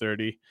top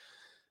 30.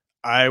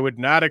 I would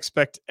not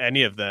expect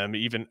any of them,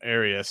 even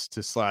Arias,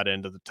 to slide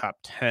into the top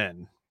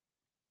 10.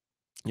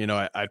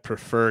 I'd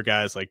prefer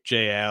guys like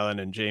Jay Allen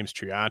and James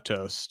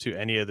Triantos to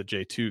any of the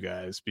J2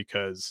 guys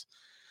because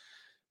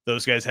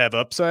those guys have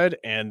upside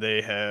and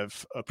they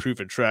have a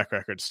proven track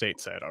record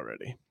stateside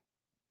already.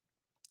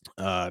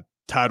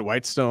 Todd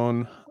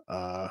Whitestone,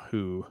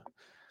 who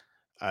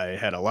I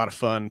had a lot of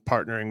fun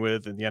partnering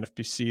with in the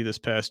NFBC this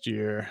past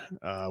year,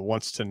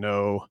 wants to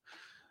know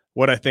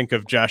what I think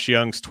of Josh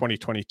Young's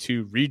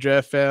 2022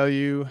 redraft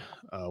value.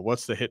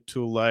 What's the hit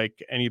tool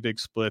like? Any big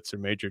splits or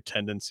major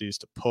tendencies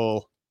to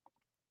pull?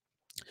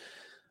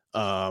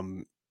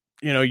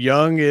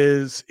 Young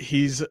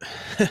he's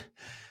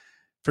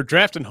for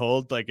draft and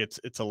hold, like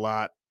it's a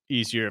lot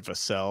easier of a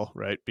sell,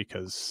 right?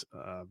 Because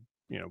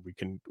we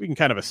can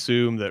kind of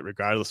assume that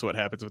regardless of what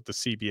happens with the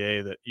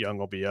CBA, that Young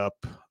will be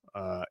up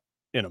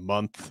in a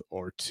month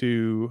or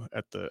two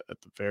at the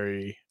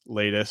very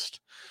latest.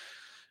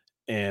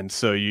 And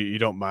so you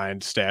don't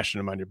mind stashing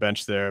him on your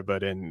bench there,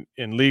 but in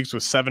leagues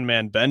with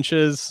 7-man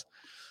benches,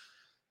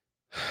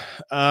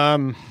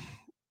 I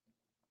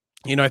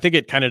think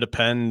it kind of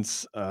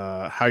depends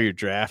how your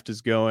draft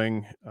is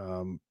going,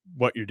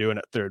 what you're doing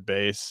at third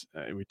base.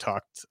 We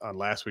talked on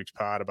last week's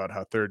pod about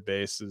how third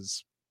base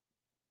is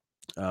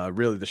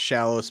really the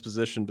shallowest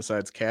position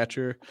besides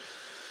catcher.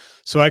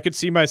 So I could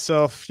see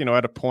myself,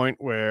 at a point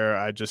where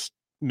I just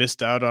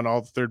missed out on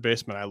all the third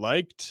basemen I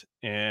liked,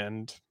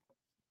 and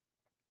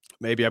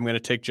maybe I'm going to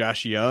take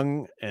Josh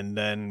Young, and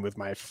then with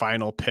my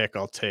final pick,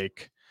 I'll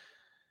take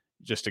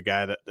just a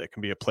guy that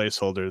can be a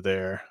placeholder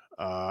there.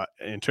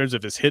 In terms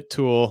of his hit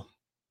tool,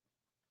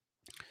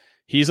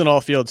 he's an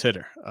all fields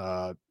hitter.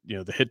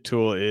 The hit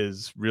tool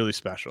is really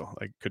special.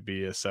 Like, could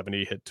be a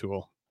 70 hit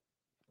tool.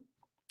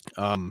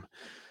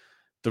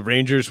 The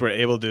Rangers were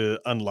able to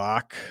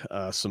unlock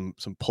some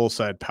pull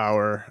side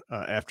power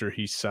after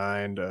he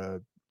signed,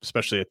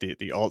 especially at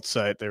the alt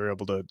site. They were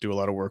able to do a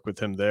lot of work with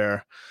him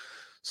there.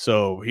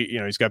 So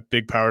he's got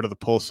big power to the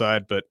pull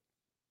side, but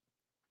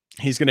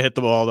he's going to hit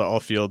the ball to all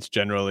fields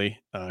generally.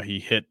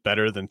 He hit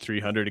better than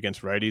 300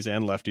 against righties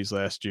and lefties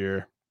last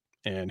year,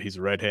 and he's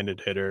a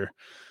right-handed hitter.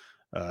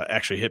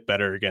 Actually hit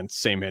better against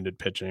same-handed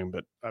pitching,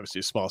 but obviously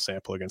a small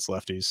sample against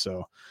lefties.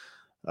 So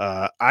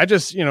I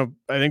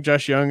think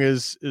Josh Young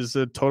is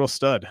a total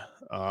stud.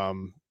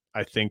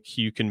 I think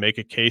you can make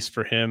a case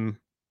for him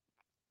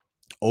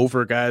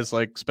over guys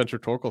like Spencer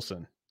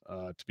Torkelson,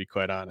 to be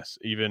quite honest,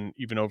 even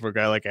over a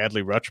guy like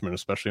Adley Rutschman,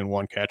 especially in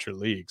one catcher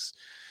leagues.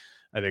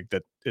 I think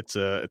that it's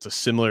a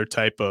similar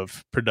type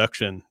of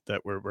production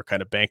that we're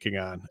kind of banking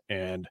on,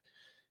 and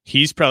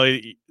he's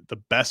probably the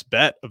best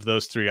bet of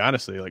those three,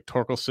 honestly. Like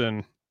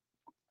Torkelson,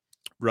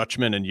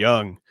 Rutschman, and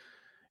Young.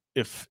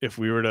 If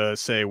we were to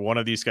say one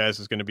of these guys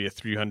is going to be a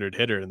 300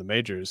 hitter in the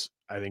majors,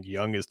 I think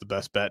Young is the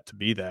best bet to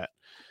be that.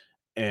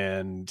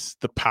 And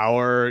the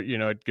power,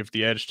 I'd give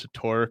the edge to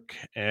Torque,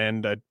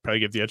 and I'd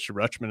probably give the edge to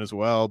Rutschman as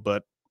well,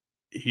 but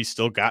he's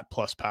still got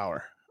plus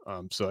power.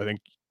 So I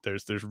think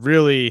there's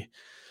really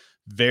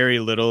very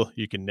little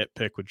you can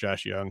nitpick with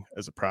Josh Young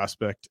as a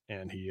prospect,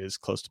 and he is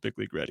close to big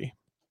league ready.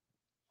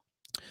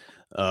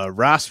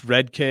 Ross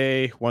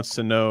Redkay wants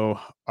to know,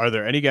 are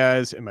there any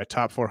guys in my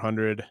top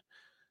 400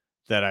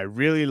 that I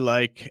really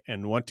like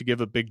and want to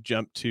give a big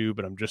jump to,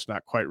 but I'm just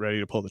not quite ready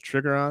to pull the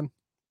trigger on?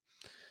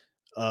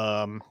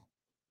 I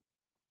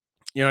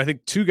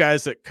think two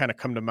guys that kind of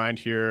come to mind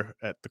here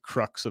at the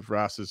crux of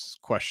Ross's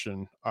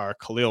question are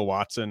Khalil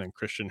Watson and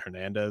Christian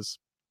Hernandez.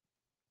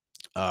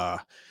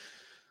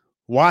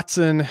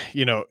 Watson,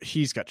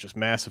 he's got just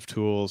massive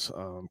tools,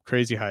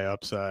 crazy high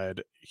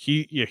upside.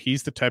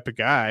 He's the type of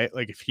guy,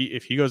 like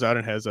if he goes out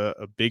and has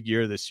a big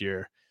year this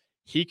year,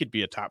 he could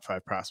be a top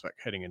 5 prospect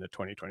heading into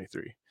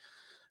 2023.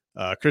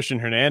 Christian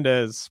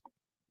Hernandez,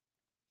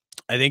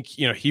 I think,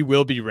 he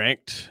will be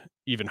ranked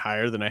even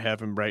higher than I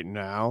have him right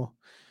now.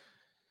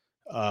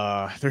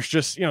 There's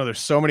just, there's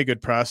so many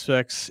good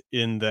prospects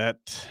in that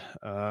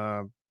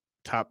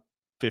top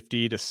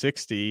 50 to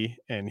 60,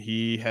 and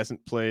he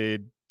hasn't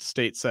played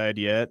stateside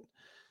yet.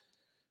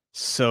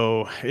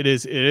 So it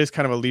is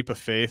kind of a leap of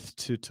faith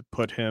to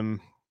put him,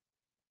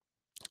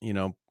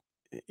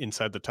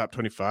 inside the top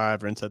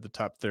 25 or inside the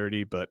top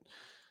 30. But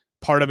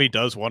part of me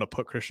does want to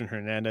put Christian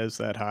Hernandez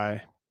that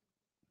high,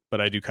 but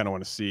I do kind of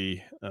want to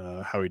see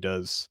how he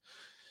does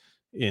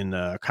in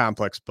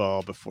complex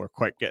ball before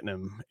quite getting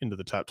him into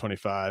the top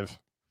 25.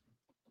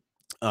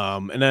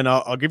 And then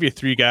I'll give you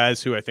 3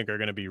 guys who I think are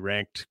going to be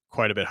ranked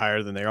quite a bit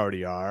higher than they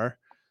already are.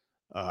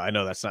 I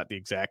know that's not the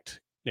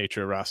exact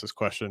nature of Ross's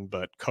question,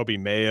 but Kobe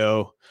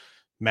Mayo,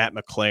 Matt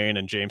McLean,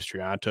 and James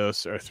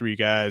Triantos are 3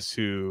 guys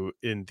who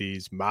in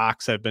these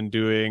mocks I've been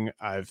doing,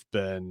 I've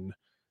been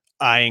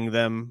eyeing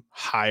them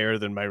higher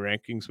than my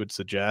rankings would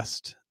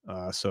suggest.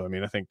 So,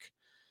 I think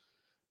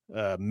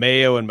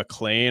Mayo and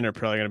McLean are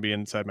probably going to be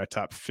inside my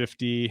top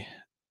 50.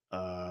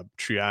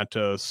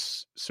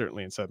 Triantos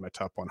certainly inside my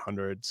top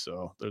 100.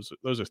 So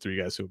those are 3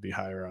 guys who will be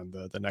higher on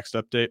the next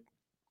update.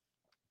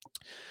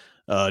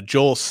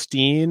 Joel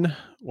Steen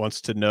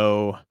wants to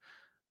know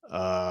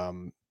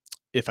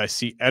if I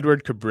see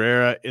Edward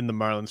Cabrera in the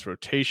Marlins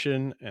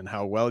rotation and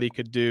how well he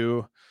could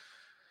do.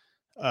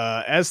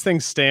 As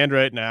things stand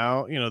right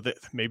now,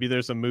 maybe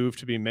there's a move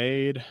to be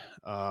made.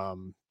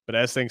 But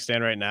as things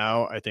stand right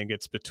now, I think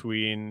it's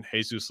between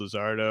Jesus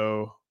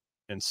Luzardo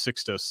and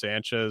Sixto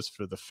Sanchez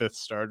for the 5th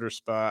starter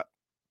spot.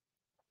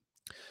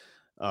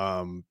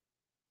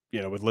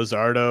 With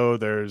Luzardo,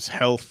 there's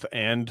health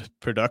and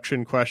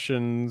production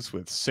questions.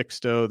 With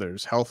Sixto,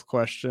 there's health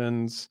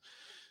questions.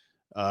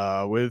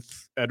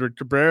 With Edward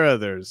Cabrera,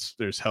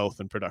 there's health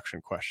and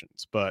production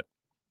questions. But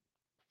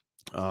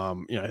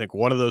I think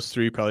one of those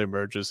three probably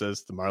emerges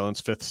as the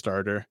Marlins 5th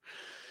starter.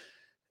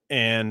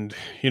 And,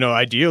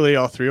 ideally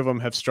all three of them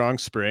have strong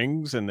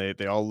springs and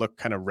they all look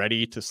kind of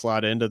ready to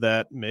slot into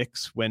that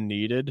mix when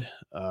needed.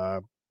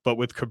 But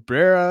with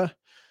Cabrera,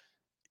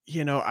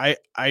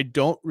 I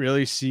don't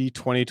really see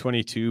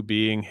 2022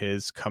 being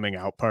his coming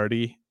out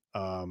party.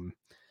 The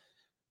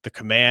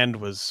command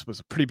was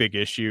a pretty big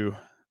issue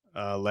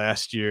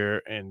last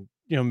year, and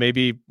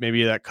maybe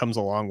that comes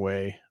a long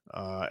way,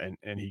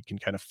 and he can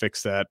kind of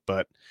fix that.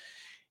 But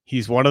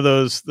he's one of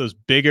those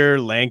bigger,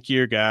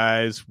 lankier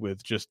guys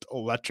with just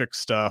electric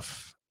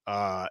stuff.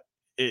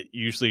 It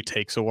usually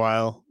takes a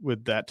while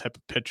with that type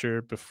of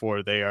pitcher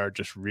before they are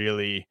just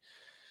really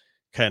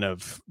kind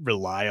of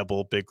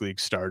reliable big league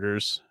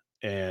starters.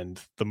 And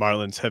the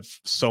Marlins have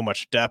so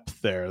much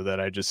depth there that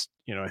I just,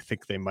 I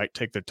think they might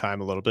take their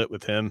time a little bit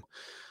with him.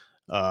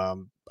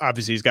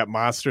 Obviously he's got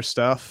monster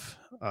stuff.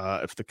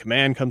 If the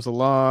command comes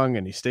along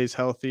and he stays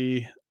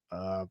healthy,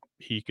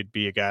 he could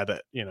be a guy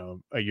that,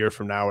 a year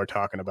from now we're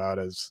talking about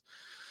as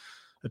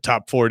a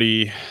top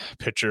 40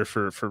 pitcher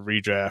for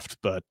redraft.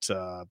 But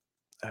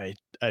I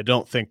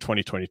don't think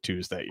 2022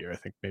 is that year. I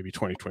think maybe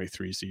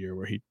 2023 is the year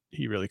where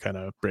he really kind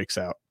of breaks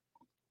out.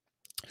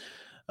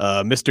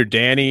 Mr.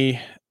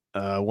 Danny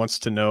wants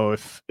to know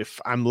if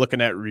I'm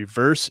looking at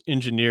reverse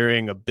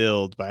engineering a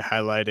build by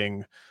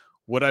highlighting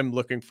what I'm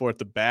looking for at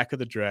the back of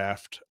the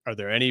draft. Are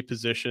there any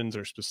positions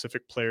or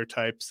specific player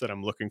types that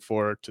I'm looking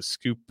for to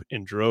scoop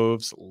in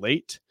droves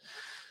late?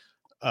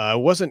 I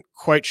wasn't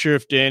quite sure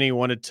if Danny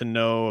wanted to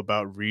know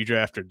about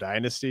redraft or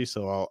dynasty,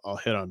 so I'll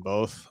hit on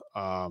both.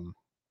 For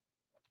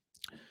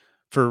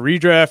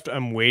redraft,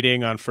 I'm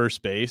waiting on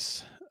first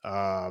base.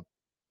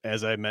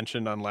 As I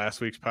mentioned on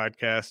last week's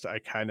podcast, I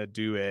kind of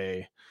do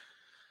a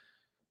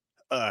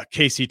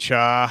Casey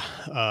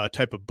Cha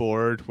type of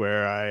board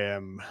where I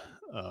am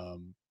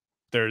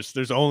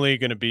there's only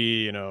going to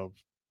be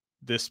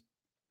this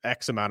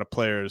X amount of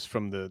players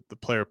from the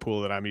player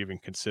pool that I'm even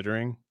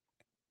considering,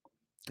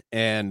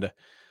 and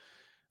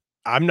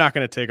I'm not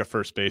going to take a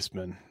first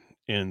baseman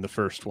in the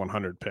first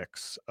 100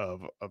 picks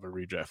of a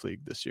redraft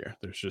league this year.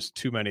 There's just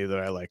too many that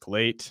I like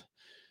late,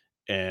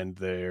 and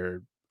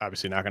they're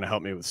obviously not going to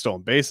help me with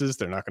stolen bases.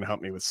 They're not going to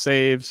help me with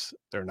saves.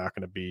 They're not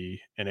going to be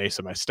an ace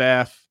of my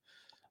staff.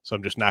 So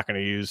I'm just not going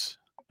to use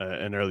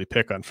an early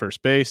pick on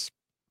first base.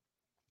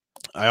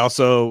 I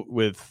also,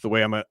 with the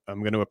way I'm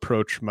going to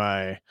approach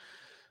my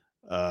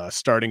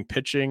starting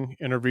pitching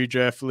in a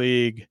redraft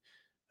league,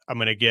 I'm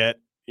going to get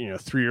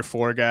 3 or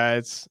 4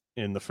 guys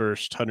in the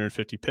first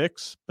 150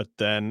 picks, but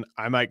then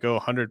I might go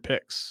 100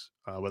 picks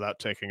without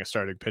taking a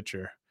starting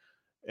pitcher,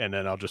 and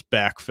then I'll just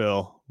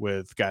backfill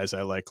with guys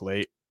I like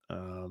late.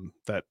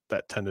 That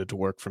tended to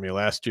work for me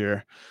last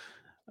year.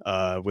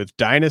 With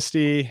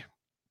Dynasty,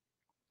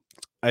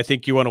 I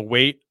think you want to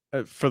wait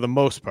for the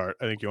most part.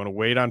 I think you want to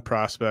wait on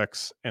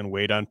prospects and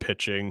wait on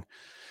pitching,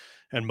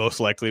 and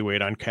most likely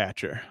wait on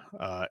catcher.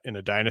 In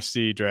a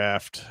Dynasty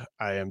draft,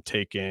 I am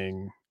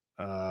taking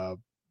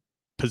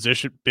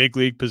big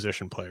league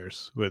position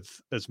players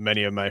with as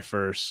many of my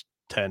first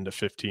 10 to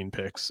 15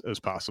 picks as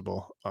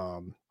possible.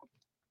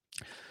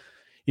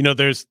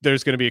 There's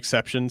going to be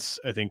exceptions.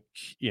 I think,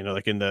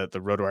 like in the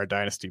RotoWire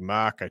Dynasty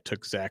mock, I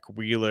took Zach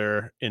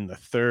Wheeler in the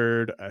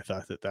 3rd. I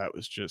thought that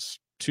was just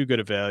too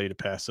good a value to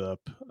pass up,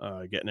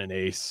 getting an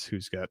ace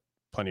who's got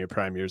plenty of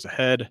prime years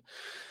ahead.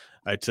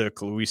 I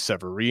took Luis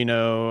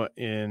Severino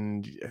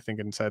I think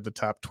inside the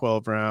top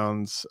 12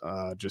 rounds.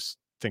 Just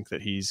think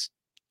that he's,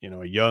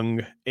 a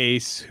young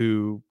ace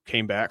who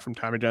came back from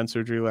Tommy John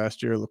surgery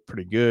last year, looked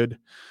pretty good.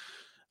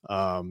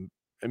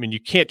 You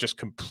can't just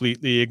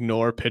completely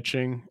ignore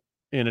pitching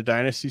in a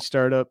dynasty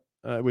startup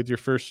with your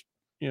first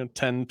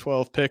 10,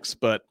 12 picks,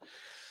 but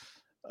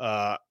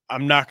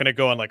I'm not going to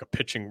go on like a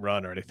pitching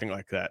run or anything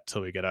like that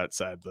till we get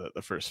outside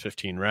the first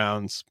 15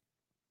 rounds.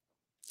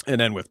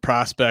 And then with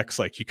prospects,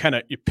 like you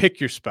pick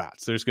your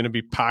spots. There's going to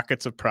be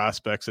pockets of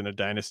prospects in a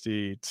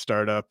dynasty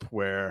startup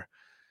where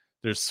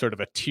there's sort of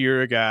a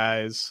tier of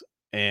guys,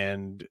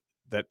 and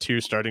that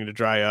tier's starting to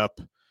dry up.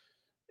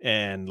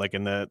 And like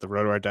in the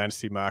RotoWire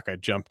Dynasty mock, I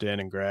jumped in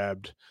and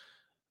grabbed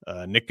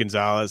Nick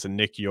Gonzalez and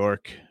Nick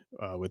York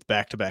with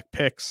back-to-back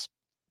picks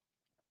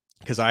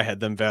because I had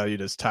them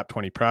valued as top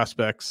 20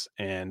 prospects,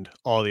 and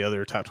all the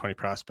other top 20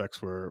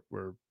 prospects were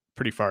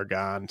pretty far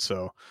gone.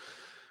 So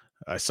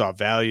I saw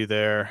value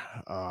there.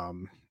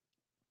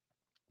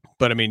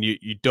 But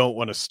you don't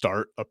want to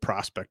start a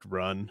prospect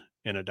run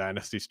in a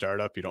dynasty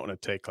startup. You don't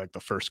want to take like the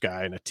first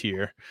guy in a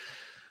tier.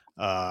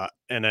 And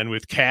then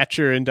with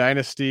catcher in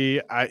dynasty,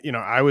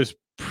 I was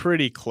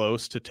pretty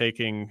close to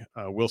taking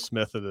Will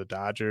Smith of the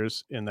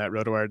Dodgers in that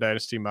RotoWire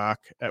Dynasty mock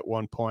at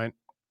one point.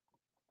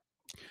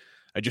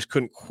 I just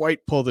couldn't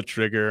quite pull the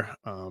trigger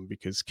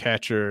because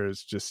catcher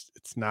is just,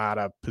 it's not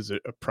a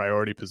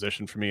priority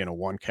position for me in a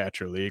one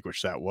catcher league,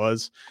 which that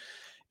was.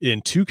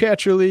 In two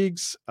catcher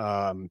leagues,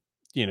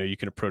 you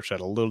can approach that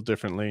a little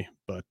differently,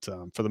 but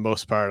for the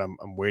most part,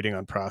 I'm waiting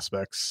on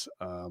prospects.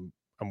 I'm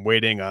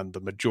waiting on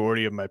the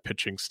majority of my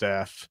pitching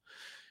staff,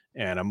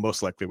 and I'm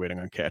most likely waiting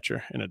on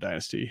catcher in a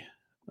dynasty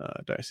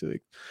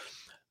league.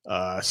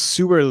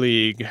 Sewer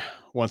League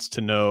wants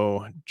to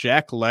know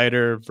Jack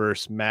Leiter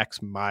versus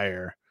Max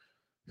Meyer.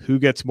 Who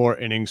gets more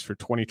innings for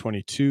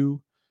 2022?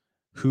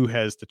 Who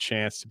has the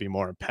chance to be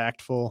more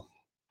impactful?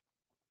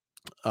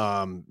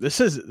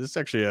 This is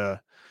actually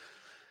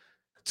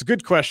it's a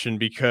good question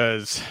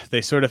because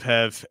they sort of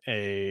have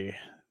they're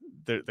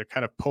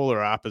kind of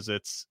polar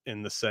opposites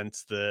in the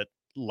sense that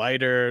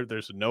Leiter,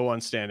 there's no one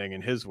standing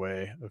in his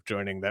way of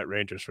joining that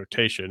Rangers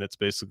rotation. It's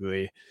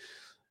basically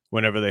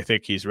whenever they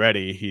think he's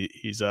ready,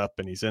 he's up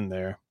and he's in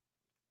there.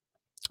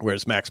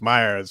 Whereas Max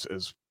Meyer,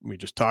 as we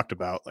just talked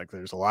about, like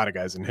there's a lot of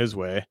guys in his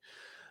way.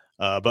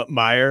 But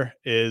Meyer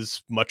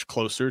is much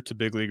closer to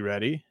big league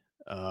ready.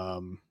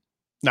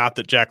 Not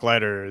that Jack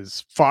Leiter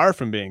is far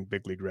from being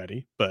big league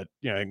ready, but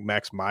I think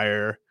Max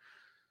Meyer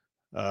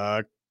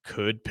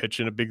could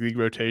pitch in a big league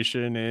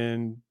rotation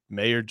in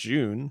May or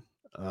June.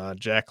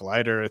 Jack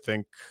Leiter, I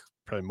think,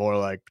 probably more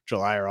like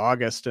July or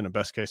August in a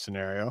best case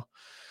scenario.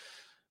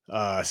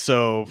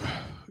 So,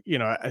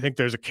 I think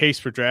there's a case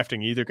for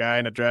drafting either guy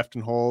in a draft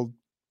and hold.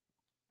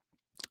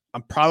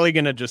 I'm probably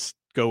going to just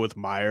go with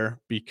Meyer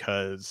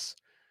because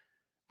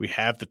we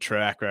have the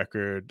track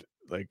record.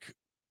 Like,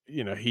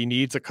 he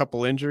needs a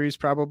couple injuries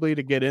probably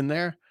to get in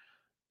there.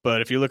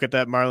 But if you look at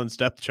that Marlins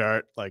depth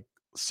chart, like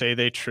say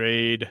they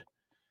trade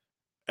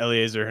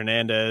Eliezer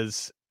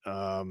Hernandez,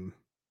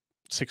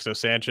 Sixto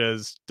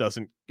Sanchez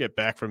doesn't get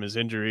back from his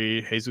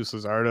injury, Jesus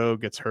Luzardo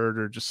gets hurt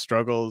or just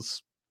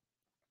struggles.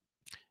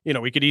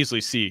 We could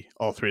easily see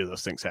all three of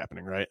those things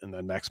happening, right? And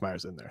then Max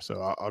Meyer's in there.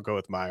 So I'll go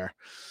with Meyer.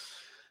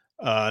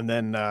 And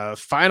then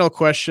final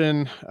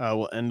question,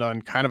 we'll end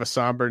on kind of a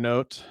somber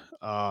note.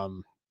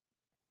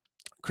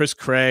 Chris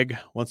Craig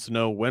wants to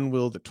know, when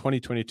will the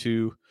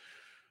 2022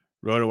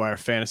 RotoWire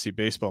Fantasy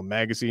Baseball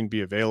magazine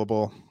be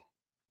available?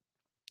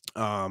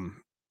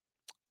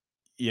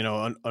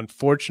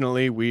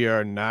 Unfortunately, we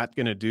are not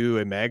going to do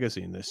a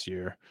magazine this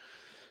year.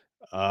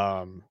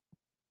 I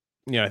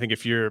think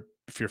if you're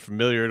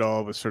familiar at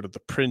all with sort of the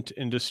print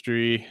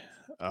industry,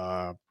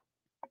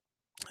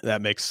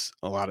 that makes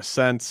a lot of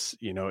sense.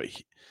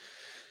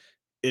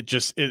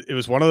 It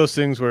was one of those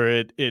things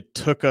where it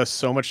took us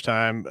so much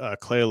time.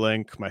 Clay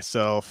Link,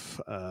 myself,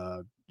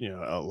 a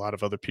lot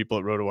of other people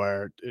at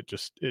RotoWire.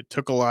 It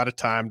took a lot of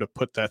time to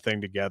put that thing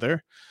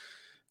together.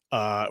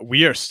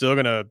 We are still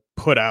going to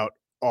put out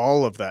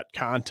all of that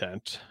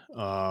content,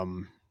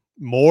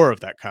 more of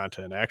that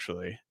content,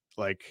 actually.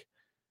 Like,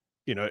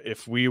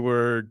 if we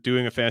were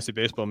doing a fantasy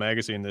baseball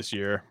magazine this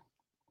year,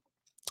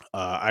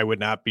 I would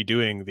not be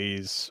doing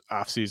these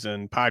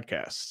off-season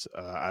podcasts.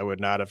 I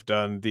would not have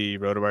done the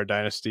RotoWire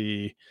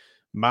Dynasty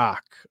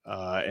mock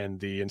and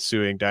the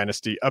ensuing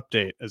Dynasty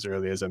update as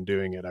early as I'm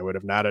doing it. I would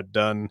have not have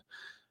done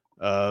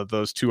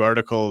those two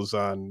articles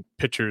on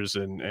pitchers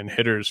and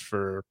hitters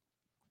for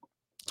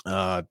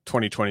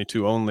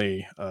 2022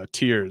 only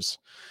tiers.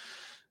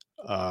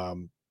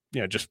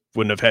 Just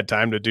wouldn't have had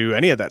time to do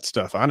any of that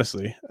stuff,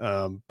 honestly.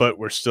 But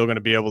we're still going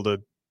to be able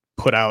to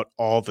put out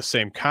all the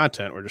same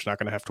content. We're just not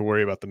going to have to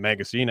worry about the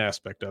magazine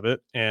aspect of it.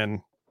 And,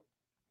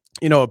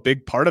 a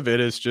big part of it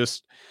is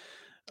just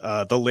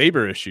the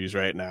labor issues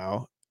right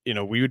now.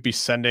 We would be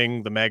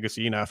sending the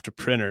magazine off to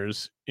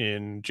printers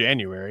in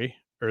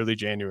early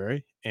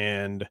January,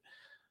 and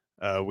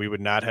we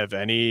would not have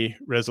any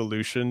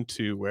resolution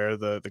to where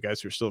the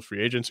guys who are still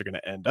free agents are going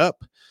to end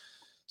up.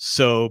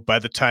 So by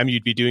the time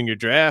you'd be doing your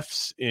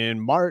drafts in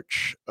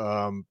March,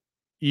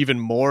 even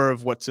more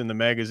of what's in the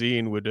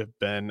magazine would have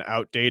been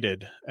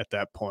outdated at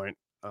that point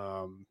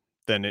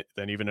than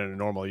even in a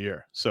normal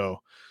year. So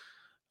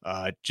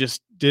it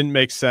just didn't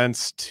make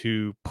sense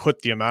to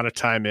put the amount of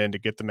time in to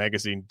get the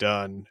magazine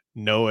done,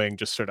 knowing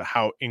just sort of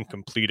how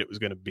incomplete it was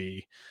going to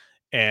be.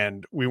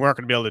 And we weren't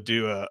going to be able to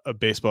do a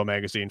baseball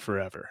magazine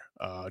forever.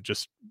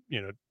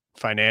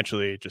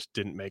 Financially, it just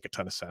didn't make a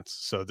ton of sense.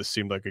 So this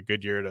seemed like a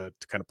good year to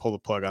kind of pull the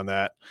plug on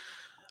that.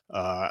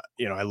 I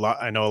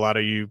know a lot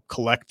of you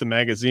collect the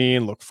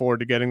magazine, look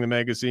forward to getting the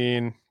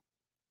magazine.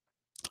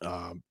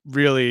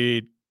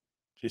 Really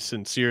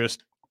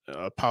sincerest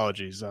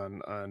apologies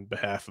on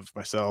behalf of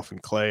myself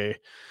and Clay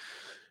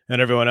and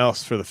everyone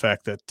else for the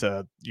fact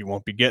that you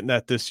won't be getting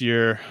that this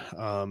year.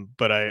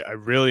 But I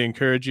really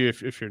encourage you,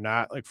 if you're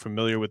not like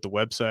familiar with the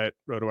website,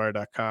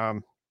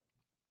 rotowire.com,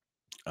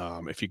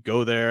 if you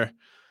go there,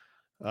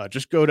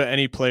 just go to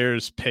any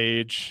player's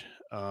page.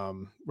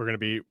 We're going to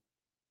be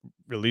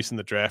releasing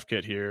the draft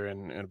kit here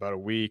in about a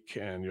week,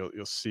 and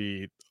you'll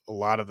see a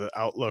lot of the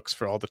outlooks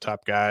for all the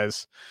top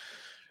guys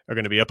are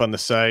going to be up on the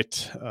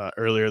site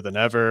earlier than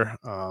ever.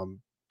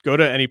 go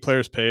to any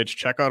player's page,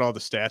 check out all the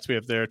stats we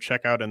have there.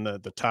 Check out in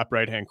the top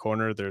right-hand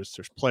corner, there's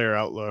player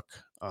outlook.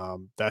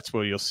 That's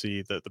where you'll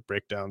see the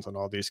breakdowns on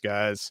all these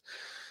guys.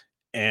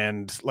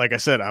 And like I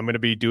said, I'm going to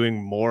be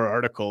doing more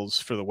articles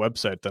for the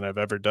website than I've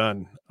ever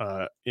done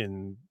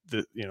in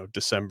the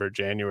December,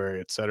 January,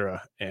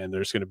 etc. And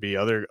there's going to be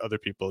other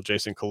people,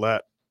 Jason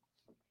Collette,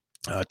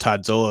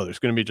 Todd Zola. There's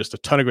going to be just a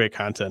ton of great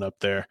content up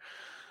there.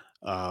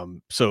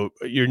 So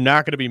you're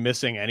not going to be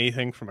missing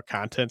anything from a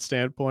content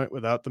standpoint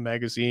without the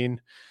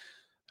magazine.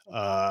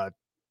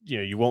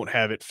 You won't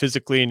have it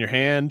physically in your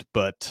hand,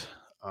 but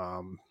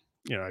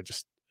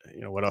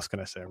what else can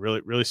I say? I'm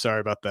really, really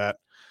sorry about that.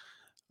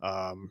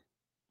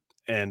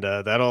 And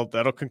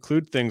that'll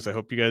conclude things. I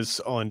hope you guys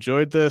all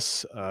enjoyed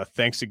this.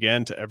 Thanks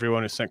again to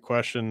everyone who sent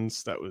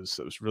questions. That was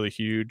really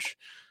huge.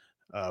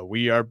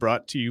 We are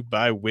brought to you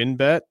by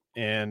WinBet.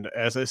 And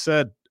as I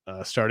said,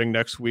 starting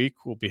next week,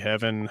 we'll be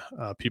having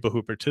people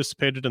who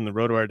participated in the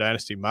RotoWire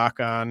Dynasty mock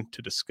on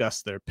to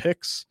discuss their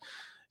picks.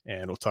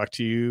 And we'll talk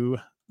to you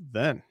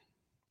then.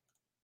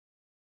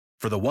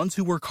 For the ones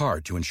who work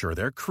hard to ensure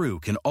their crew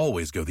can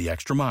always go the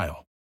extra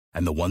mile,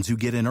 and the ones who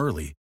get in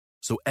early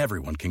so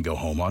everyone can go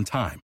home on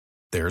time,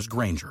 there's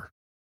Grainger,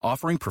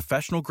 offering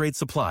professional-grade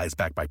supplies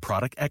backed by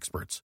product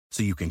experts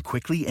so you can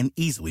quickly and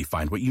easily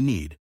find what you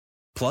need.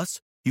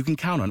 Plus, you can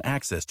count on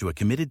access to a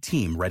committed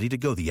team ready to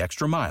go the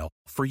extra mile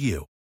for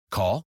you.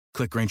 Call,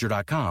 click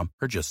Grainger.com,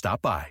 or just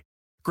stop by.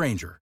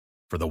 Grainger,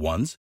 for the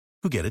ones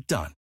who get it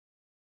done.